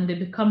 but when they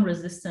become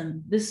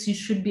resistant, this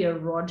should be a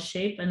rod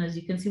shape. And as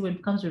you can see, when it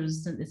becomes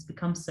resistant, it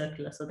becomes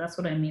circular. So that's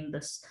what I mean,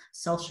 this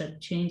cell shape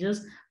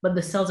changes, but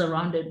the cells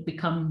around it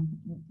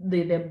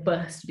they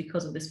burst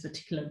because of this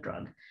particular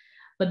drug.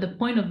 But the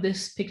point of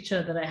this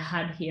picture that I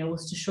had here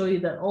was to show you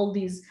that all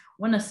these,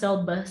 when a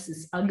cell bursts,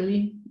 it's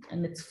ugly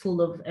and it's full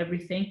of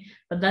everything,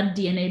 but that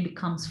DNA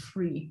becomes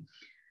free.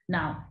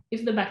 Now,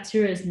 if the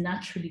bacteria is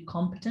naturally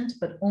competent,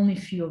 but only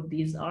few of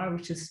these are,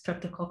 which is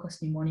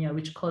Streptococcus pneumonia,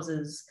 which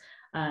causes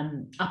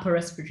upper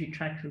respiratory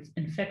tract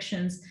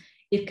infections,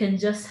 it can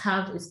just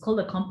have, it's called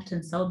a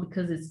competent cell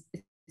because it's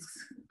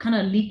kind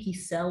of leaky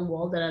cell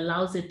wall that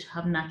allows it to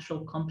have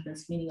natural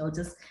competence, meaning it'll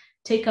just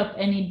take up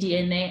any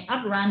DNA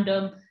at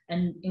random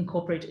and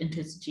incorporate into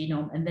its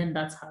genome, and then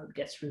that's how it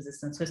gets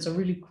resistant. So it's a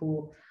really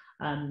cool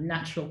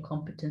natural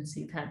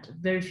competency that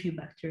very few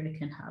bacteria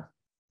can have.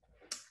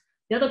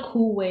 The other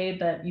cool way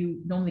that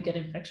you normally get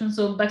infections,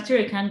 so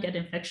bacteria can get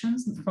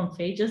infections from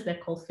phages. They're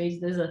called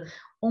phages. These are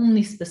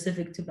only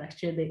specific to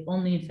bacteria. They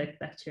only infect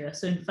bacteria.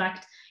 So in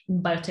fact,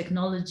 in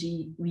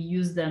biotechnology, we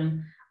use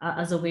them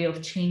as a way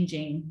of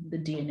changing the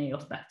DNA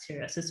of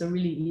bacteria. So it's a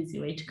really easy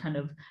way to kind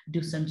of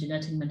do some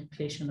genetic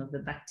manipulation of the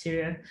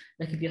bacteria.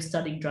 Like if you're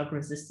studying drug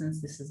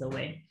resistance, this is a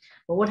way.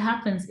 But what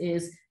happens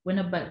is when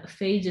a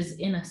phage is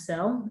in a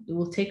cell, it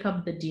will take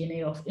up the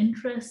DNA of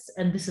interest,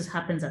 and this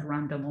happens at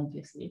random,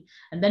 obviously.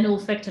 And then it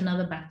will affect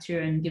another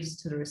bacteria and gives it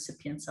to the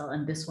recipient cell,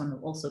 and this one will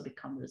also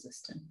become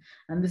resistant.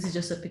 And this is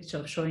just a picture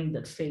of showing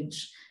that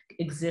phage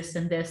exists,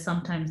 and there's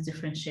sometimes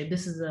different shape.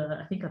 This is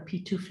I think a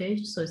P2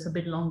 phage, so it's a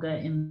bit longer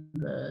in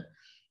the,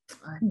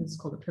 I think it's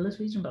called the pillar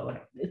region, but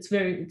whatever.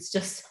 It's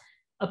just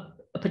a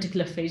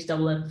particular phage that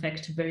will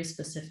infect very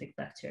specific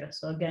bacteria.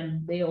 So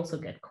again, they also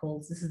get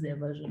colds. This is their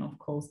version of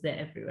colds. They're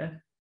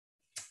everywhere.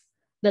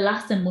 The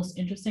last and most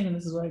interesting, and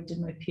this is what I did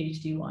my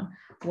PhD on,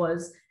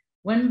 was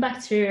when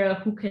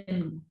bacteria who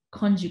can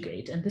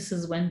conjugate, and this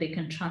is when they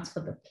can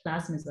transfer the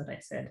plasmids that I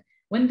said,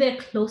 when they're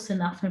close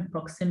enough in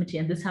proximity,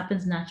 and this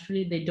happens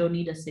naturally, they don't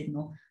need a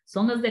signal. As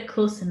long as they're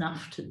close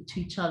enough to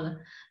each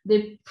other,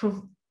 they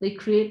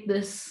create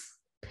this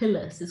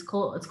pilus. It's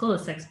called a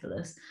sex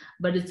pilus,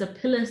 but it's a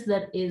pilus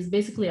that is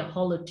basically a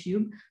hollow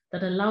tube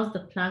that allows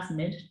the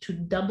plasmid to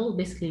double,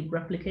 basically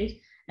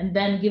replicate, and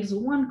then gives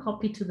one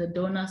copy to the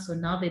donor. So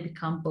now they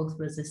become both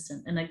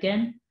resistant. And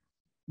again,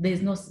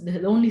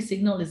 the only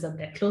signal is that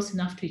they're close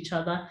enough to each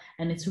other,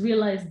 and it's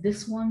realized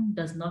this one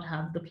does not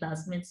have the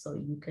plasmid,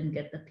 so you can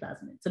get the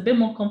plasmid. It's a bit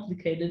more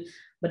complicated,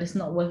 but it's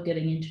not worth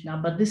getting into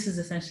now. But this is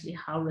essentially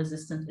how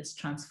resistance is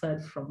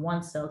transferred from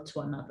one cell to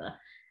another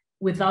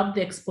without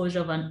the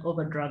exposure of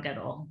a drug at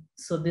all.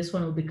 So this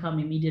one will become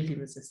immediately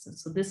resistant.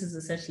 So this is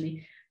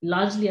essentially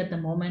largely at the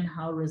moment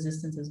how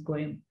resistance is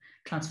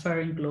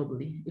transferring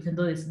globally. Even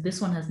though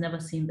this one has never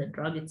seen the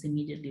drug, it's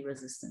immediately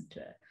resistant to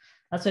it.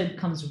 That's why it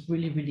becomes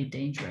really, really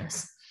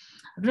dangerous.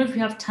 I don't know if we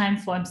have time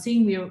for, I'm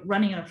seeing we're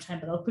running out of time,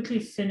 but I'll quickly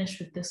finish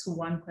with this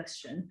one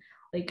question.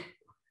 Like,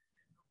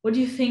 what do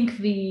you think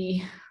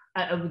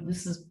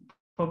this is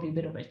probably a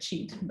bit of a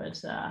cheat,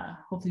 but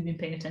hopefully you've been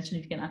paying attention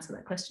if you can answer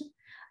that question.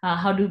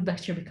 How do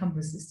bacteria become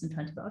resistant to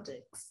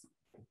antibiotics?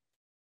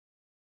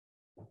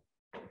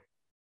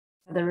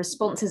 The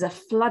responses are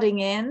flooding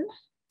in.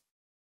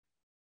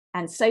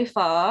 And so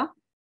far,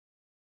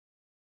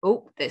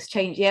 oh, there's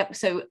changed. Yep.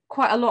 So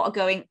quite a lot are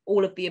going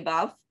all of the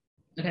above.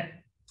 Okay.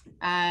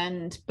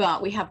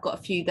 But we have got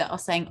a few that are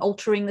saying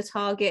altering the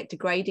target,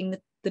 degrading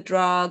the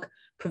drug,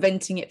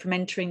 preventing it from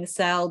entering the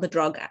cell, the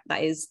drug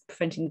that is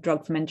preventing the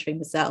drug from entering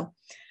the cell.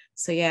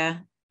 So yeah,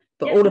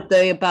 but all of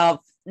the above,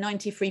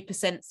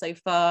 93% so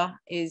far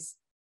is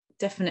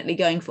definitely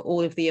going for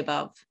all of the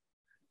above.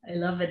 I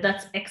love it.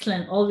 That's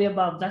excellent. All the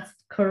above. That's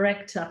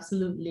correct.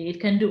 Absolutely. It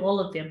can do all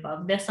of the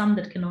above. There's some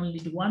that can only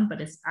do one, but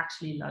it's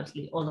actually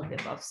largely all of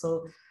the above.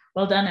 So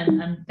well done.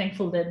 And I'm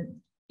thankful that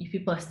you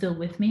people are still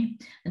with me.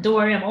 And don't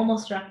worry, I'm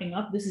almost wrapping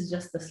up. This is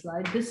just the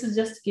slide. This is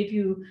just to give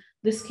you,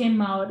 this came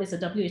out, it's a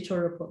WHO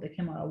report that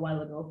came out a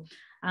while ago.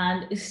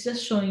 And it's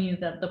just showing you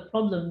that the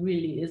problem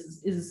really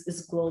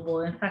is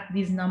global. In fact,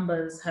 these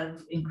numbers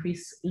have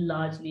increased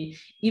largely,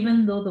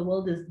 even though the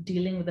world is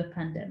dealing with a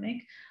pandemic.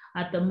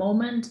 At the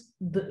moment,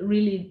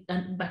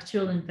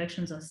 bacterial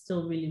infections are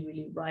still really,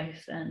 really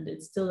rife, and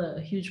it's still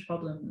a huge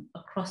problem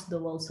across the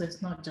world. So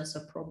it's not just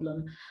a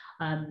problem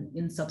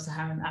in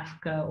sub-Saharan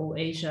Africa or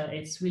Asia.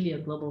 It's really a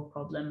global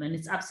problem, and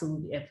it's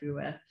absolutely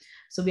everywhere.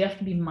 So we have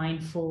to be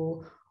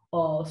mindful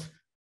of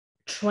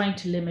trying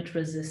to limit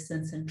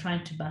resistance and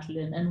trying to battle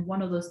it. And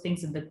one of those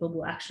things in the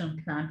Global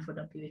Action Plan for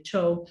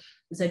WHO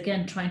is,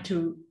 again, trying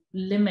to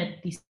limit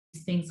these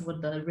things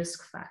with the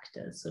risk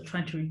factors. So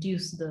trying to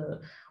reduce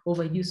the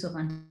overuse of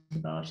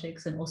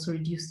antibiotics and also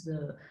reduce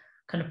the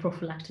kind of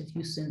prophylactic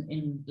use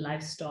in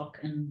livestock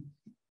and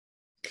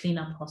clean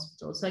up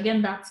hospitals. So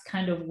again, that's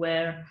kind of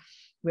where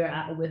we're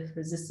at with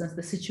resistance.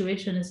 The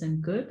situation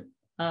isn't good,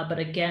 but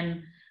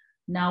again,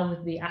 now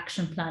with the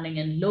action planning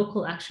and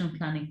local action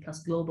planning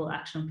plus global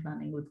action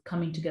planning, with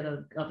coming together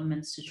with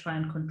governments to try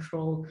and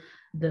control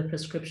the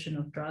prescription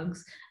of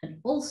drugs, and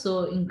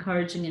also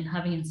encouraging and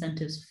having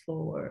incentives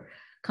for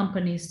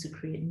companies to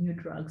create new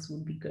drugs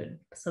would be good.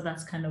 So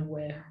that's kind of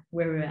where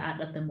we're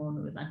at the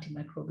moment with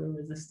antimicrobial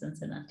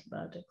resistance and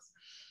antibiotics.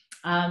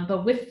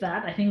 But with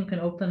that, I think we can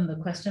open the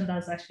question.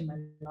 That's actually my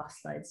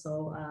last slide.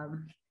 So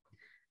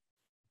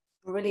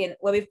brilliant.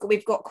 Well,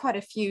 we've got quite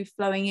a few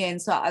flowing in.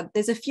 So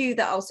there's a few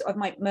that I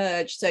might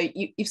merge. So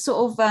you've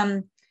sort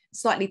of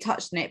slightly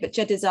touched on it, but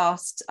Jed has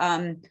asked,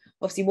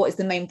 obviously, what is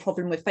the main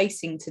problem we're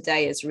facing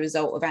today as a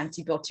result of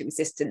antibiotic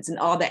resistance? And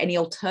are there any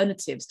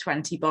alternatives to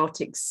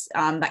antibiotics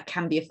that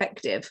can be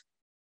effective?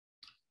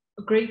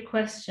 A great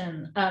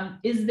question.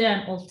 Is there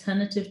an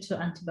alternative to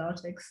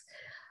antibiotics?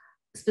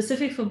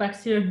 Specific for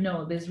bacteria,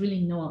 no, there's really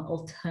no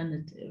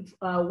alternative.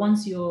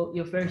 Once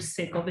you're very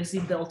sick, obviously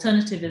the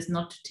alternative is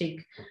not to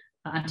take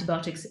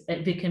antibiotics,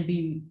 they can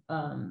be,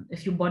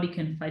 if your body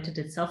can fight it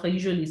itself,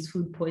 usually it's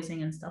food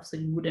poisoning and stuff, so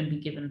you wouldn't be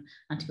given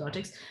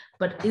antibiotics.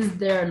 But is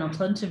there an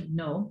alternative?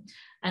 No.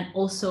 And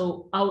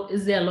also,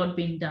 is there a lot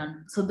being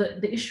done? So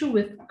the issue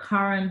with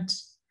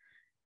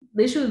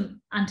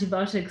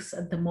antibiotics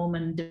at the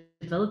moment,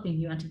 developing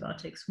new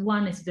antibiotics,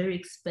 one, is very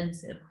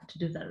expensive to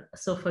do that.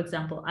 So for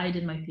example, I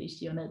did my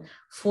PhD on it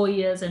 4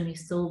 years, and we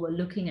still were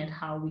looking at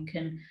how we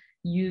can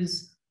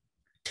use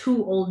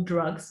 2 old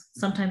drugs.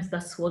 Sometimes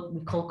that's what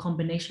we call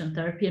combination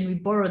therapy. And we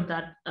borrowed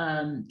that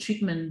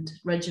treatment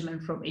regimen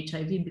from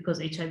HIV, because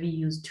HIV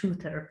used 2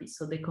 therapies.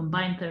 So they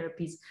combine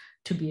therapies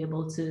to be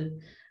able to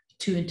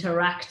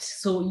interact.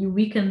 So you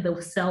weaken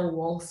the cell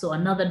wall so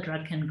another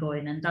drug can go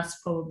in. And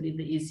that's probably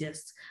the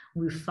easiest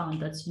we've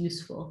found that's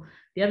useful.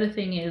 The other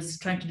thing is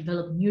trying to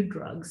develop new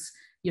drugs.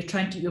 You're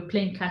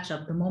playing catch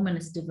up. The moment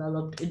it's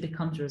developed, it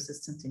becomes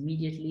resistant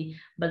immediately.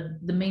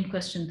 But the main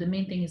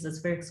thing is it's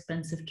very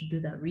expensive to do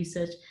that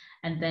research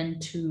and then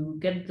to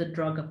get the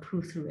drug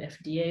approved through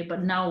FDA.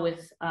 But now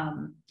with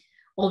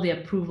all the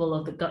approval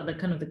of the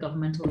kind of the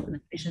governmental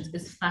organizations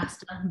is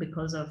faster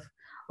because of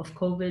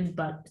COVID,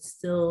 but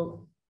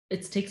still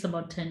it takes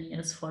about 10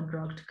 years for a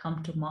drug to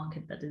come to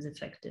market that is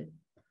effective.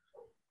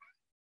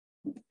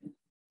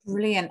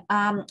 Brilliant.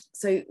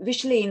 So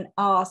Vishaline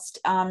asked,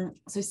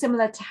 so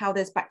similar to how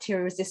there's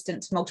bacteria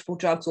resistant to multiple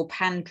drugs or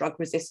pan-drug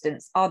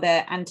resistance, are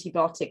there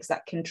antibiotics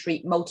that can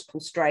treat multiple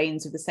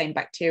strains of the same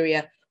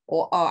bacteria,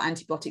 or are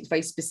antibiotics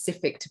very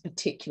specific to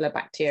particular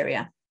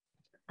bacteria?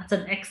 That's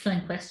an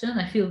excellent question.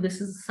 I feel this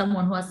is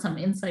someone who has some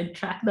inside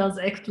track. That was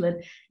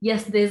excellent.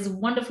 Yes, there's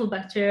wonderful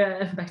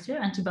bacteria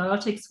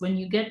antibiotics. When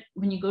you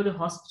go to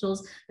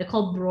hospitals, they're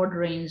called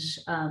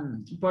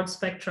broad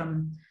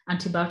spectrum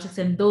antibiotics,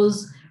 and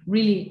those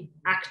really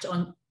act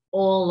on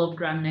all of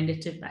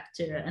gram-negative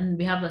bacteria. And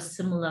we have a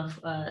similar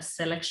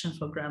selection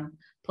for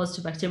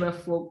gram-positive bacteria.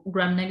 For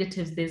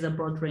gram-negatives, there's a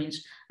broad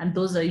range, and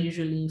those are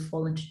usually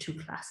fall into 2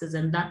 classes,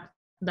 and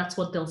that's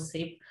what they'll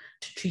save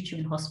to treat you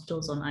in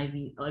hospitals on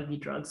IV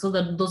drugs. So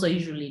that those are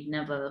usually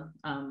never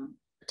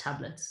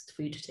tablets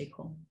for you to take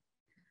home.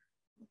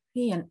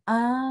 Ian,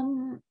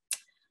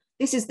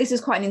 this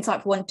is quite an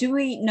insightful one. Do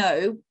we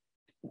know,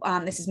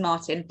 this is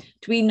Martin,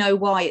 do we know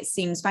why it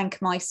seems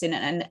vancomycin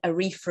and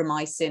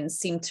erythromycin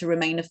seem to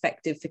remain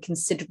effective for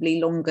considerably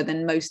longer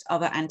than most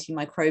other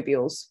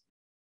antimicrobials?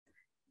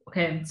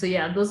 Okay, so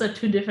yeah, those are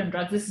 2 different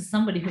drugs. This is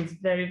somebody who's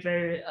very,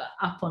 very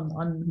up on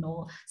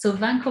no. So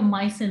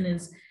vancomycin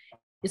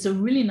is a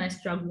really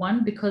nice drug,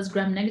 one, because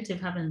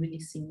gram-negative haven't really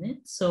seen it.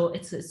 So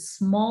it's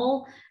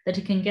small that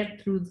it can get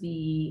through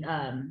the,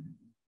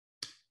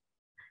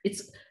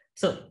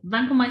 so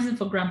vancomycin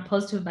for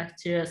gram-positive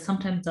bacteria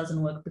sometimes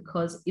doesn't work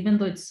because even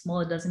though it's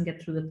small, it doesn't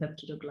get through the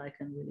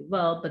peptidoglycan really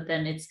well, but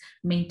then it's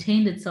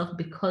maintained itself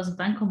because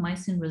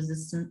vancomycin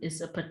resistant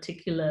is a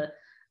particular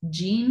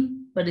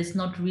gene, but it's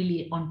not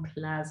really on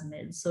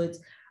plasmids. So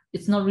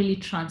it's not really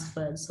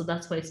transferred. So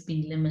that's why it's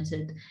been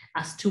limited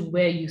as to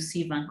where you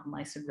see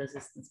vancomycin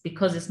resistance,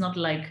 because it's not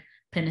like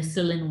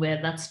penicillin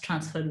where that's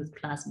transferred with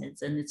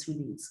plasmids and it's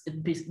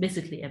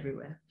basically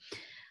everywhere.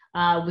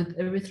 With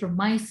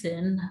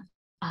erythromycin,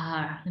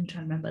 I'm trying to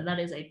remember, that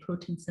is a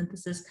protein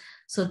synthesis.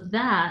 So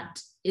that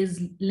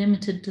is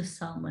limited to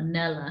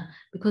salmonella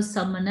because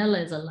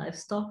salmonella is a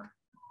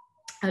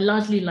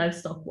largely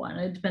livestock one.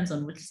 It depends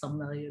on which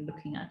salmonella you're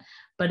looking at.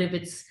 But if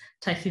it's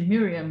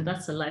typhimurium,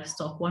 that's a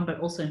livestock one, but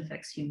also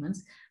infects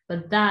humans.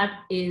 But that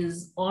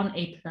is on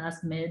a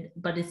plasmid,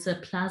 but it's a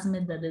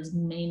plasmid that is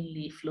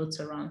mainly floats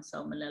around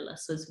salmonella.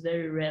 So it's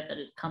very rare that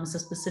it comes, a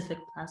specific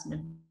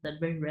plasmid that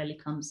very rarely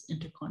comes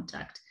into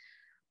contact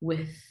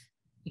with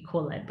E.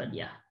 coli. But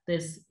yeah,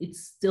 it's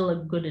still a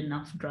good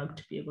enough drug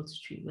to be able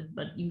to treat with.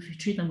 But if you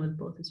treat them with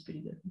both, it's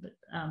pretty good. But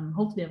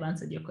hopefully I've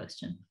answered your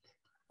question.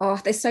 Oh,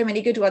 there's so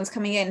many good ones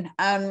coming in.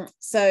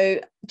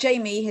 So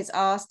Jamie has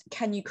asked,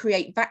 can you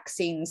create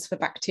vaccines for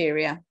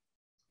bacteria?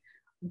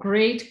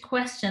 Great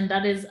question.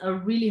 That is a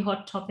really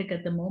hot topic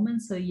at the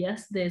moment. So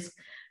yes, there's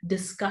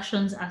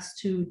discussions as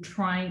to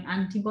trying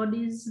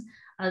antibodies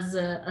as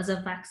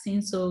a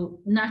vaccine. So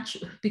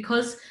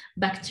because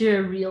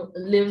bacteria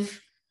live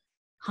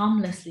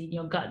harmlessly in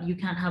your gut, you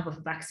can't have a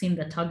vaccine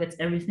that targets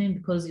everything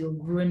because you'll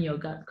ruin your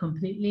gut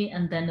completely,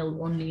 and then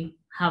it'll only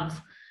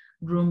have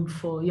room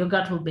for, your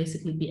gut will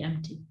basically be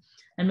empty,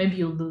 and maybe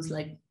you'll lose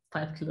like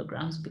 5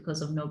 kilograms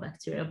because of no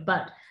bacteria.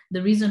 But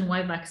the reason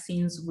why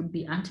vaccines would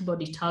be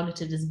antibody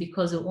targeted is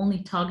because they'll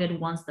only target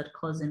ones that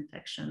cause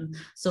infection.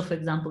 So for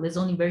example, there's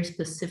only very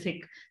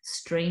specific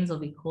strains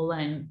of E.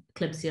 coli and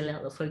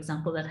Klebsiella, for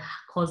example, that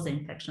cause the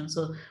infection.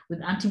 So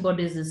with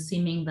antibodies, is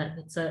seeming that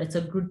it's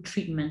a good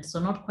treatment. So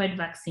not quite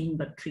vaccine,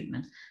 but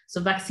treatment.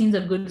 So vaccines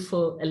are good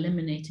for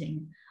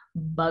eliminating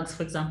bugs,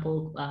 for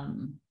example,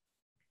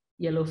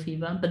 yellow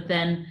fever, but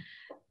then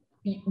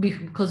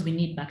because we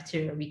need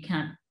bacteria, we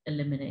can't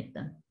eliminate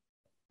them.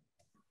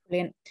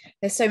 Brilliant.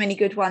 There's so many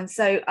good ones.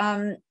 So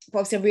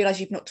obviously I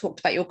realise you've not talked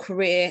about your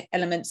career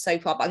elements so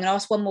far, but I'm going to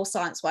ask one more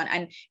science one.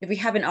 And if we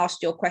haven't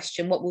asked your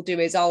question, what we'll do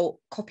is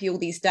I'll copy all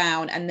these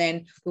down and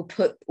then we'll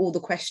put all the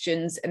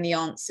questions and the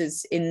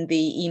answers in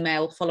the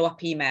email,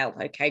 follow-up email,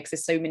 okay, because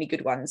there's so many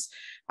good ones.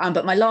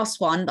 But my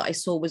last one that I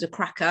saw was a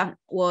cracker,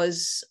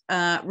 was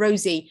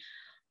Rosie,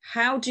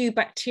 how do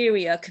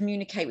bacteria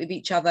communicate with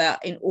each other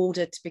in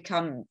order to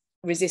become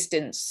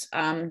resistant?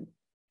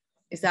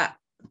 Is that...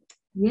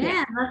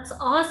 Yeah, that's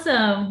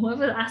awesome.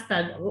 Whoever asked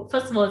that,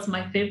 first of all, it's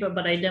my favorite,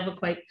 but I never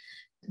quite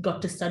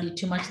got to study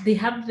too much. They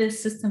have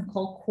this system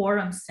called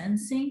quorum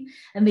sensing,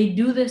 and they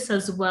do this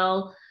as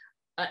well.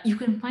 You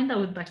can find that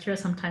with bacteria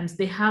sometimes.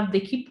 They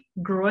keep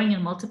growing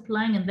and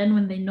multiplying, and then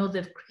when they know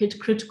they've hit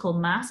critical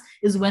mass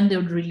is when they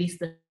would release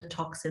the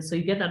toxin. So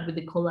you get that with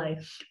E.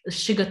 coli, the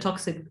sugar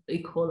toxic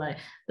E. coli,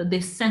 that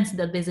they sense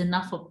that there's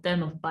enough of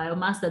them of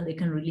biomass that they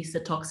can release the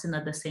toxin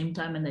at the same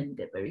time, and then you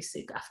get very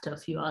sick after a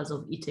few hours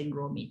of eating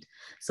raw meat.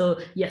 So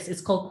yes,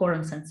 it's called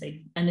quorum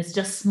sensing, and it's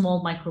just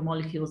small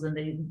micromolecules,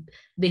 and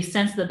they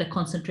sense that the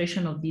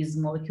concentration of these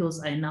molecules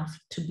are enough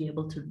to be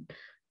able to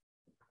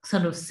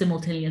sort of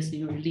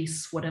simultaneously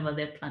release whatever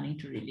they're planning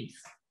to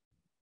release.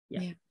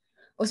 Yeah.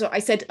 Also, I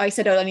said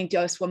I'd only do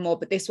us one more,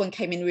 but this one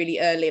came in really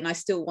early, and I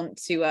still want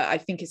to. I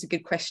think it's a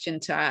good question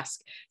to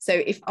ask. So,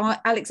 if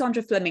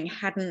Alexandra Fleming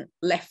hadn't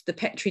left the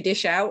Petri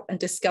dish out and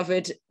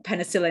discovered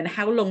penicillin,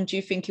 how long do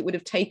you think it would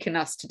have taken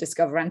us to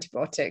discover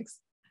antibiotics?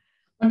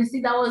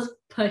 Honestly, that was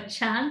per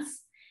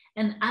chance,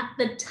 and at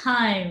the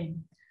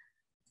time,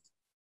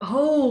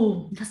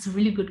 that's a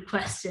really good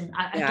question.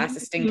 That's a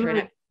stinker,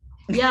 isn't it?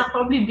 Yeah,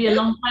 probably be a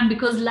long time,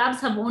 because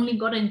labs have only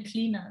gotten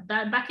cleaner.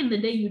 That back in the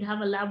day, you'd have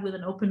a lab with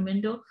an open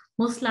window.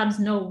 Most labs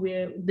know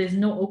where there's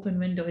no open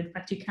window. In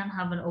fact, you can't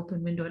have an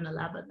open window in a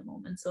lab at the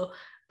moment. So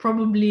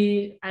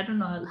probably, I don't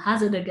know, I'll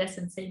hazard a guess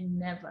and say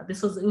never.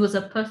 It was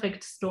a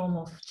perfect storm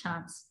of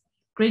chance.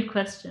 Great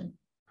question.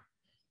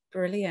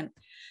 Brilliant.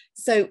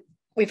 So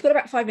we've got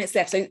about 5 minutes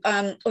left. So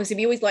obviously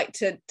we always like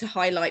to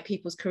highlight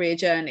people's career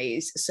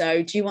journeys.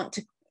 So do you want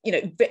to,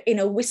 in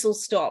a whistle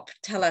stop,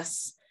 tell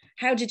us,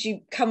 how did you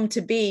come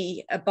to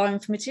be a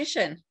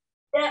bioinformatician?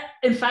 Yeah,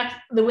 in fact,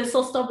 the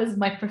whistle stop is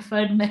my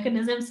preferred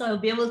mechanism. So I'll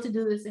be able to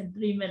do this in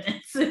 3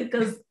 minutes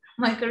because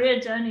my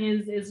career journey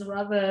is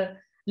rather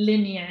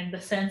linear in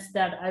the sense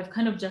that I've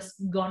kind of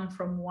just gone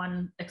from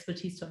one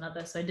expertise to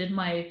another. So I did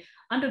my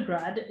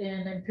undergrad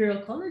in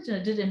Imperial College and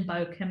I did in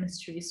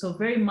biochemistry. So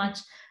very much,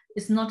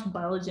 it's not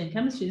biology and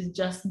chemistry, it's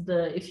just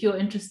if you're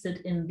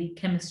interested in the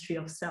chemistry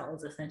of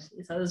cells,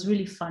 essentially. So it was a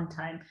really fun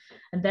time.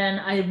 And then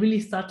I really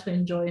started to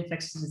enjoy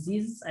infectious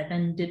diseases. I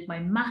then did my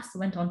master's,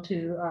 went on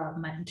to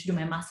do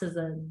my master's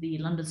at the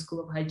London School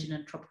of Hygiene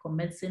and Tropical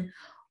Medicine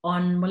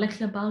on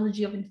molecular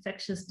biology of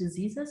infectious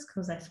diseases,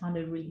 because I found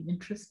it really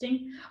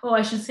interesting. Oh,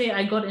 I should say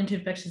I got into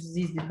infectious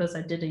disease because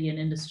I did a year in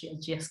industry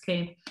at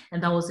GSK,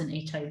 and that was in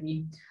HIV.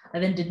 I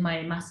then did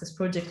my master's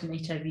project in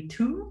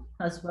HIV-2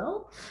 as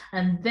well.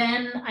 And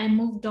then I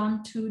moved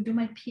on to do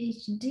my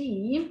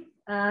PhD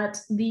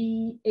at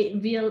the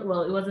VL,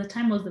 well, it was the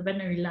time was the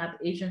Veterinary Lab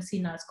Agency,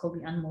 now it's called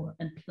the Animal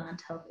and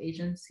Plant Health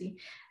Agency.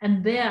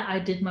 And there I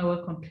did my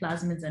work on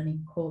plasmids and E.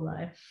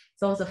 coli.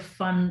 So it was a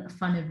fun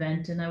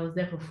event, and I was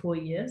there for 4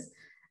 years.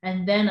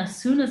 And then as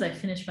soon as I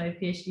finished my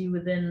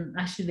PhD,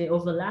 actually they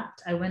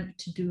overlapped, I went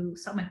to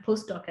start my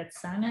postdoc at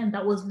Sanger, and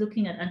that was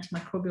looking at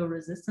antimicrobial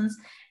resistance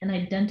and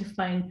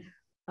identifying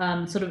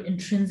sort of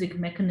intrinsic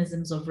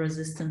mechanisms of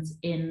resistance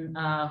in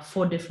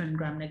 4 different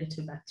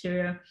gram-negative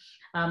bacteria.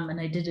 And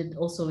I did it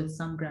also with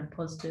some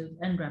gram-positive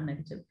and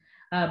gram-negative.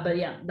 But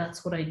yeah,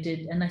 that's what I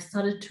did. And I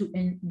started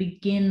to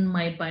begin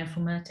my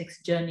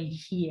bioinformatics journey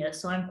here.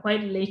 So I'm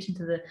quite late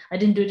I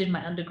didn't do it in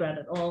my undergrad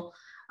at all.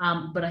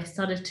 But I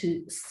started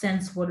to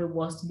sense what it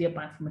was to be a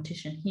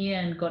bioinformatician here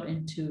and got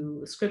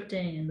into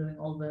scripting and doing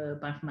all the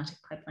bioinformatic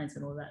pipelines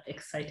and all that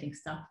exciting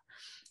stuff.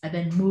 I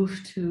then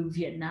moved to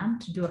Vietnam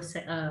to do a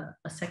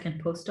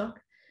second postdoc.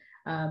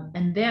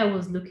 And there I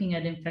was looking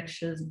at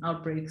infectious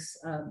outbreaks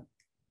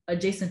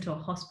adjacent to a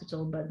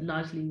hospital, but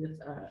largely with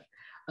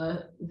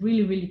a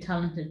really, really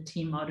talented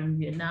team out in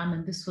Vietnam.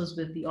 And this was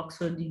with the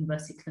Oxford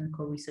University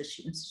Clinical Research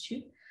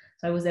Institute.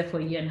 So I was there for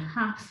a year and a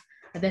half.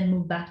 I then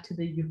moved back to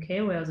the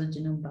UK, where I was a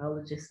genome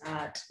biologist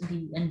at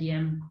the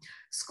NDM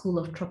School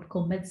of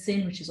Tropical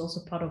Medicine, which is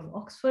also part of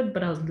Oxford.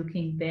 But I was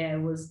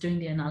doing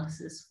the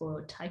analysis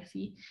for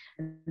typhi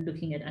and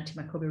looking at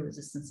antimicrobial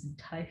resistance in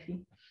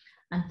typhi.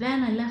 And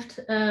then I left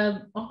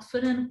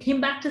Oxford and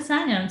came back to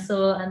Sanger.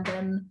 And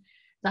then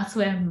that's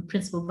where I'm a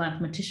principal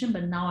bioinformatician,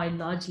 but now I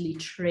largely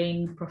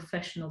train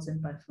professionals in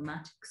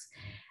bioinformatics.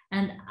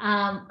 And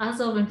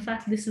in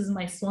fact, this is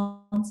my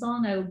swan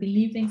song. I will be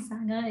leaving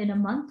Sanger in a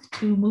month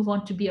to move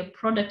on to be a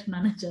product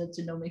manager at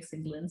Genomics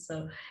England.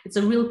 So it's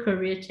a real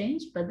career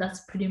change, but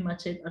that's pretty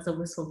much it as a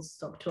whistle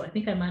stop too. I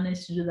think I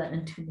managed to do that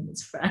in 2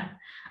 minutes, Fran.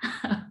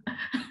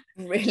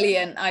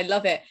 Brilliant. I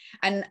love it.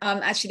 And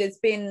actually there's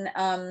been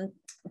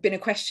a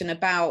question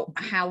about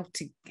how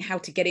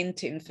to get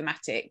into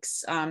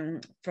informatics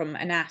from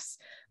Anas.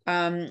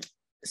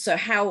 so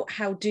how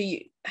do you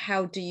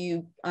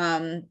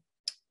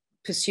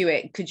pursue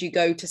it? Could you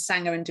go to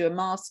Sanger and do a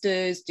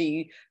master's? Do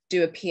you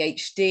do a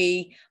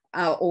PhD?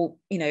 Or,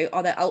 you know,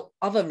 are there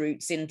other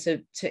routes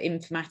into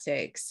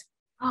informatics?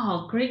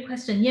 Oh, great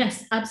question.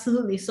 Yes,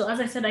 absolutely. So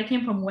as I said, I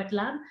came from wet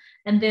lab,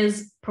 and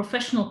there's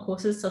professional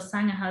courses. So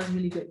Sanger has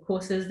really great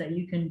courses that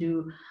you can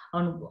do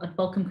on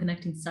Welcome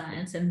Connecting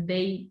Science, and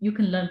you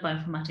can learn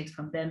bioinformatics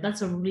from there. And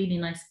that's a really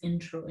nice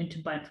intro into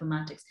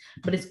bioinformatics.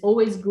 But it's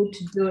always good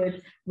to do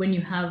it when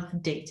you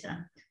have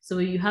data. So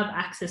you have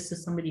access to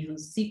somebody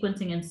who's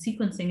sequencing, and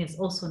sequencing is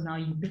also now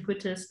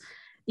ubiquitous.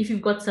 If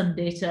you've got some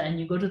data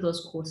and you go to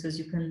those courses,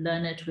 you can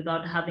learn it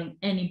without having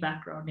any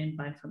background in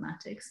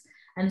bioinformatics.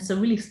 And it's a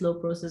really slow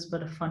process,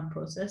 but a fun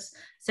process.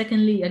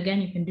 Secondly, again,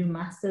 you can do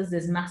masters.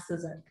 There's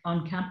masters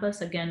on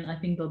campus. Again, I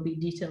think there'll be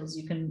details.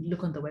 You can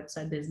look on the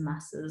website. There's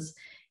masters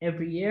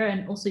every year.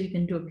 And also you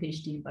can do a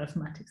PhD in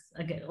bioinformatics.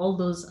 Again, all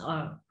those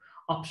are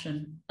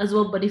option as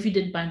well. But if you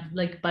did you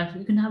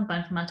can have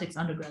bioinformatics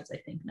undergrads, I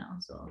think now.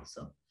 So.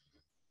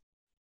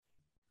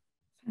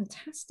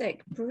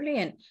 Fantastic,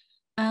 brilliant.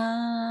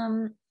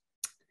 I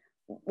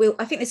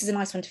think this is a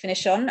nice one to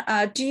finish on.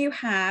 Do you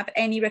have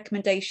any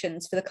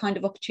recommendations for the kind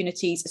of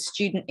opportunities a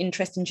student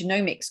interested in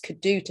genomics could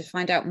do to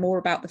find out more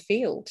about the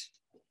field?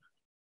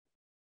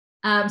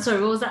 Sorry,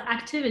 what was that?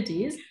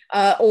 Activities?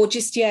 Or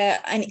just,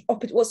 yeah,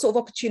 what sort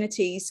of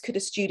opportunities could a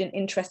student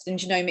interested in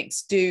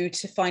genomics do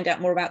to find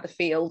out more about the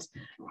field?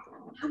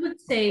 I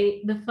would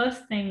say the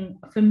first thing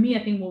for me,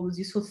 I think what was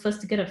useful first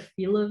to get a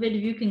feel of it.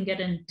 If you can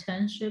get an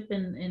internship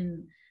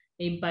in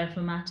a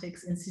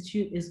bioinformatics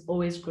institute is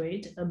always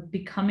great.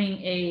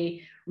 Becoming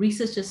a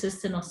research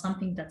assistant or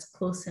something that's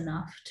close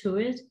enough to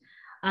it.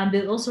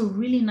 There's also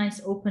really nice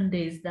open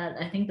days that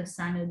I think the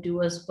Sanger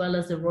do, as well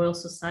as the Royal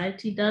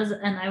Society does.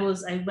 And I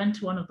went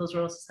to one of those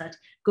Royal Society.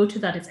 Go to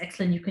that, it's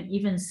excellent. You can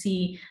even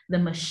see the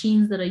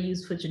machines that are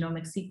used for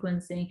genomic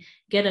sequencing,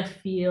 get a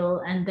feel,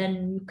 and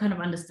then you kind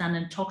of understand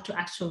and talk to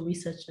actual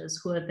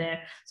researchers who are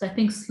there. So I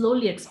think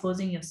slowly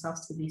exposing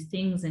yourselves to these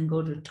things and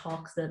go to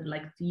talks that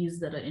like these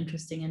that are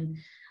interesting,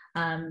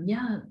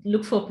 and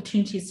look for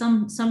opportunities.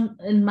 Some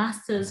in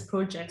master's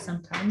projects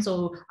sometimes,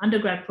 or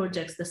undergrad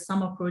projects, the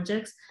summer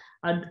projects.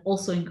 I'd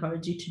also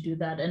encourage you to do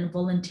that and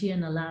volunteer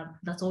in a lab.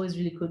 That's always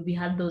really good. We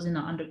had those in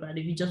our undergrad.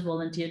 If you just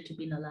volunteered to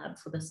be in a lab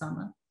for the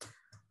summer,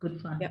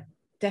 good fun. Yep,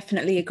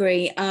 definitely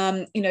agree.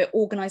 You know,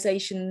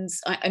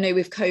 organizations, I know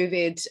with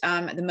COVID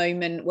at the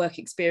moment, work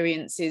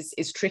experience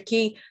is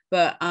tricky,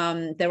 but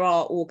there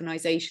are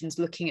organizations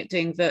looking at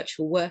doing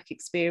virtual work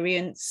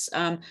experience.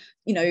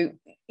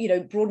 You know,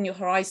 broaden your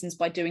horizons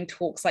by doing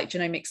talks like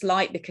Genomics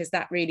Lite, because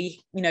that really,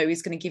 you know,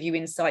 is going to give you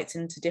insights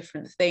into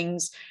different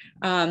things.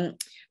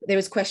 There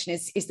was a question,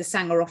 is the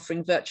Sanger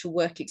offering virtual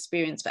work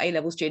experience for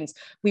A-level students?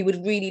 We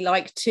would really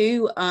like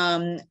to.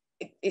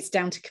 It's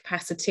down to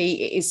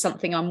capacity. It is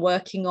something I'm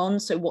working on,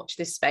 so watch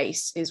this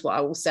space is what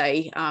I will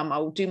say. I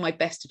will do my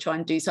best to try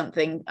and do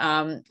something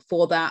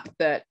for that,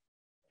 but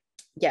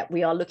yeah,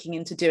 we are looking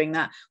into doing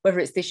that, whether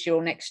it's this year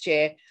or next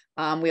year.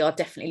 We are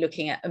definitely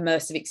looking at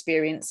immersive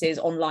experiences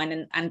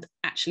online and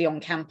actually on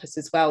campus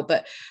as well.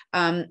 But,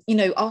 you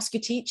know, ask your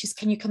teachers,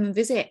 can you come and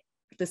visit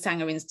the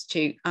Sanger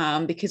Institute?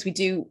 Because we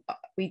do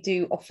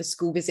offer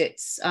school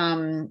visits,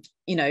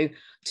 you know,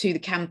 to the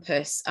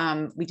campus.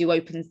 We do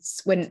open,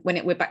 when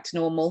we're back to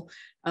normal,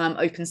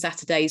 open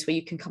Saturdays where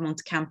you can come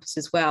onto campus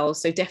as well.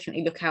 So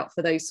definitely look out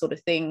for those sort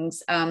of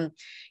things.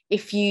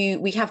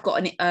 We have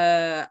got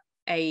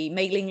a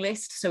mailing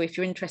list. So if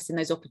you're interested in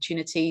those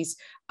opportunities,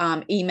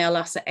 email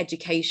us at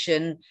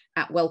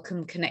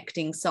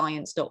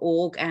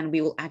education@welcomeconnectingscience.org and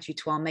we will add you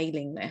to our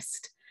mailing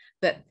list.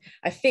 But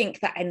I think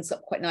that ends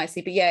up quite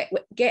nicely. But yeah,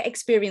 get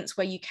experience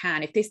where you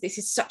can. If this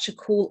is such a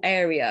cool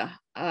area,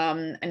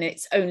 and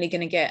it's only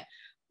going to get,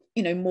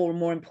 you know, more and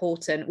more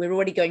important. We're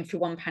already going through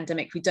one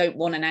pandemic. We don't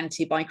want an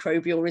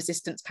antimicrobial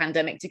resistance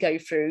pandemic to go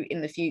through in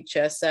the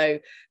future. So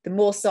the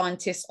more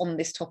scientists on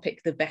this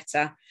topic, the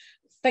better.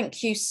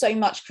 Thank you so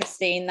much,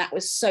 Christine. That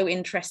was so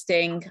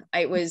interesting.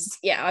 It was,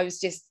 yeah, I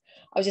was just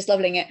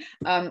loving it.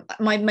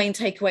 My main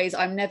takeaway is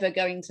I'm never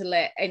going to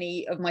let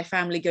any of my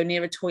family go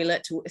near a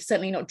toilet, to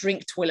certainly not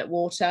drink toilet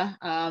water.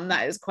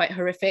 That is quite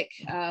horrific.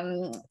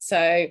 But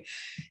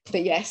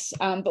yes,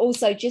 but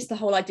also just the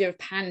whole idea of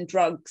pan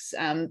drugs,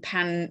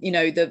 you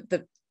know,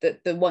 the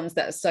ones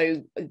that are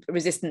so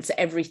resistant to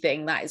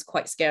everything, that is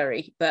quite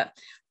scary. But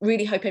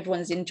really hope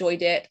everyone's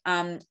enjoyed it.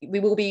 We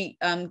will be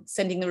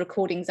sending the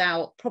recordings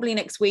out probably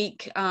next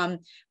week.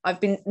 I've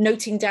been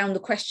noting down the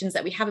questions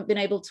that we haven't been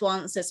able to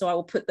answer, so I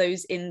will put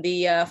those in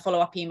the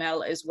follow-up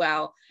email as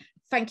well.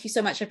 Thank you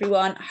so much,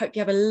 everyone. I hope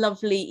you have a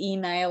lovely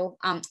what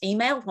am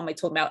I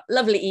talking about?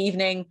 Lovely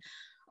evening.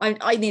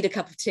 I need a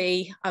cup of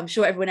tea. I'm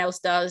sure everyone else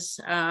does.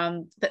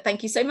 But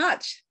thank you so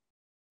much.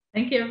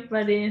 Thank you,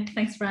 everybody.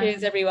 Thanks, Fran.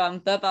 Cheers, everyone.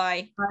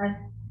 Bye-bye. Bye.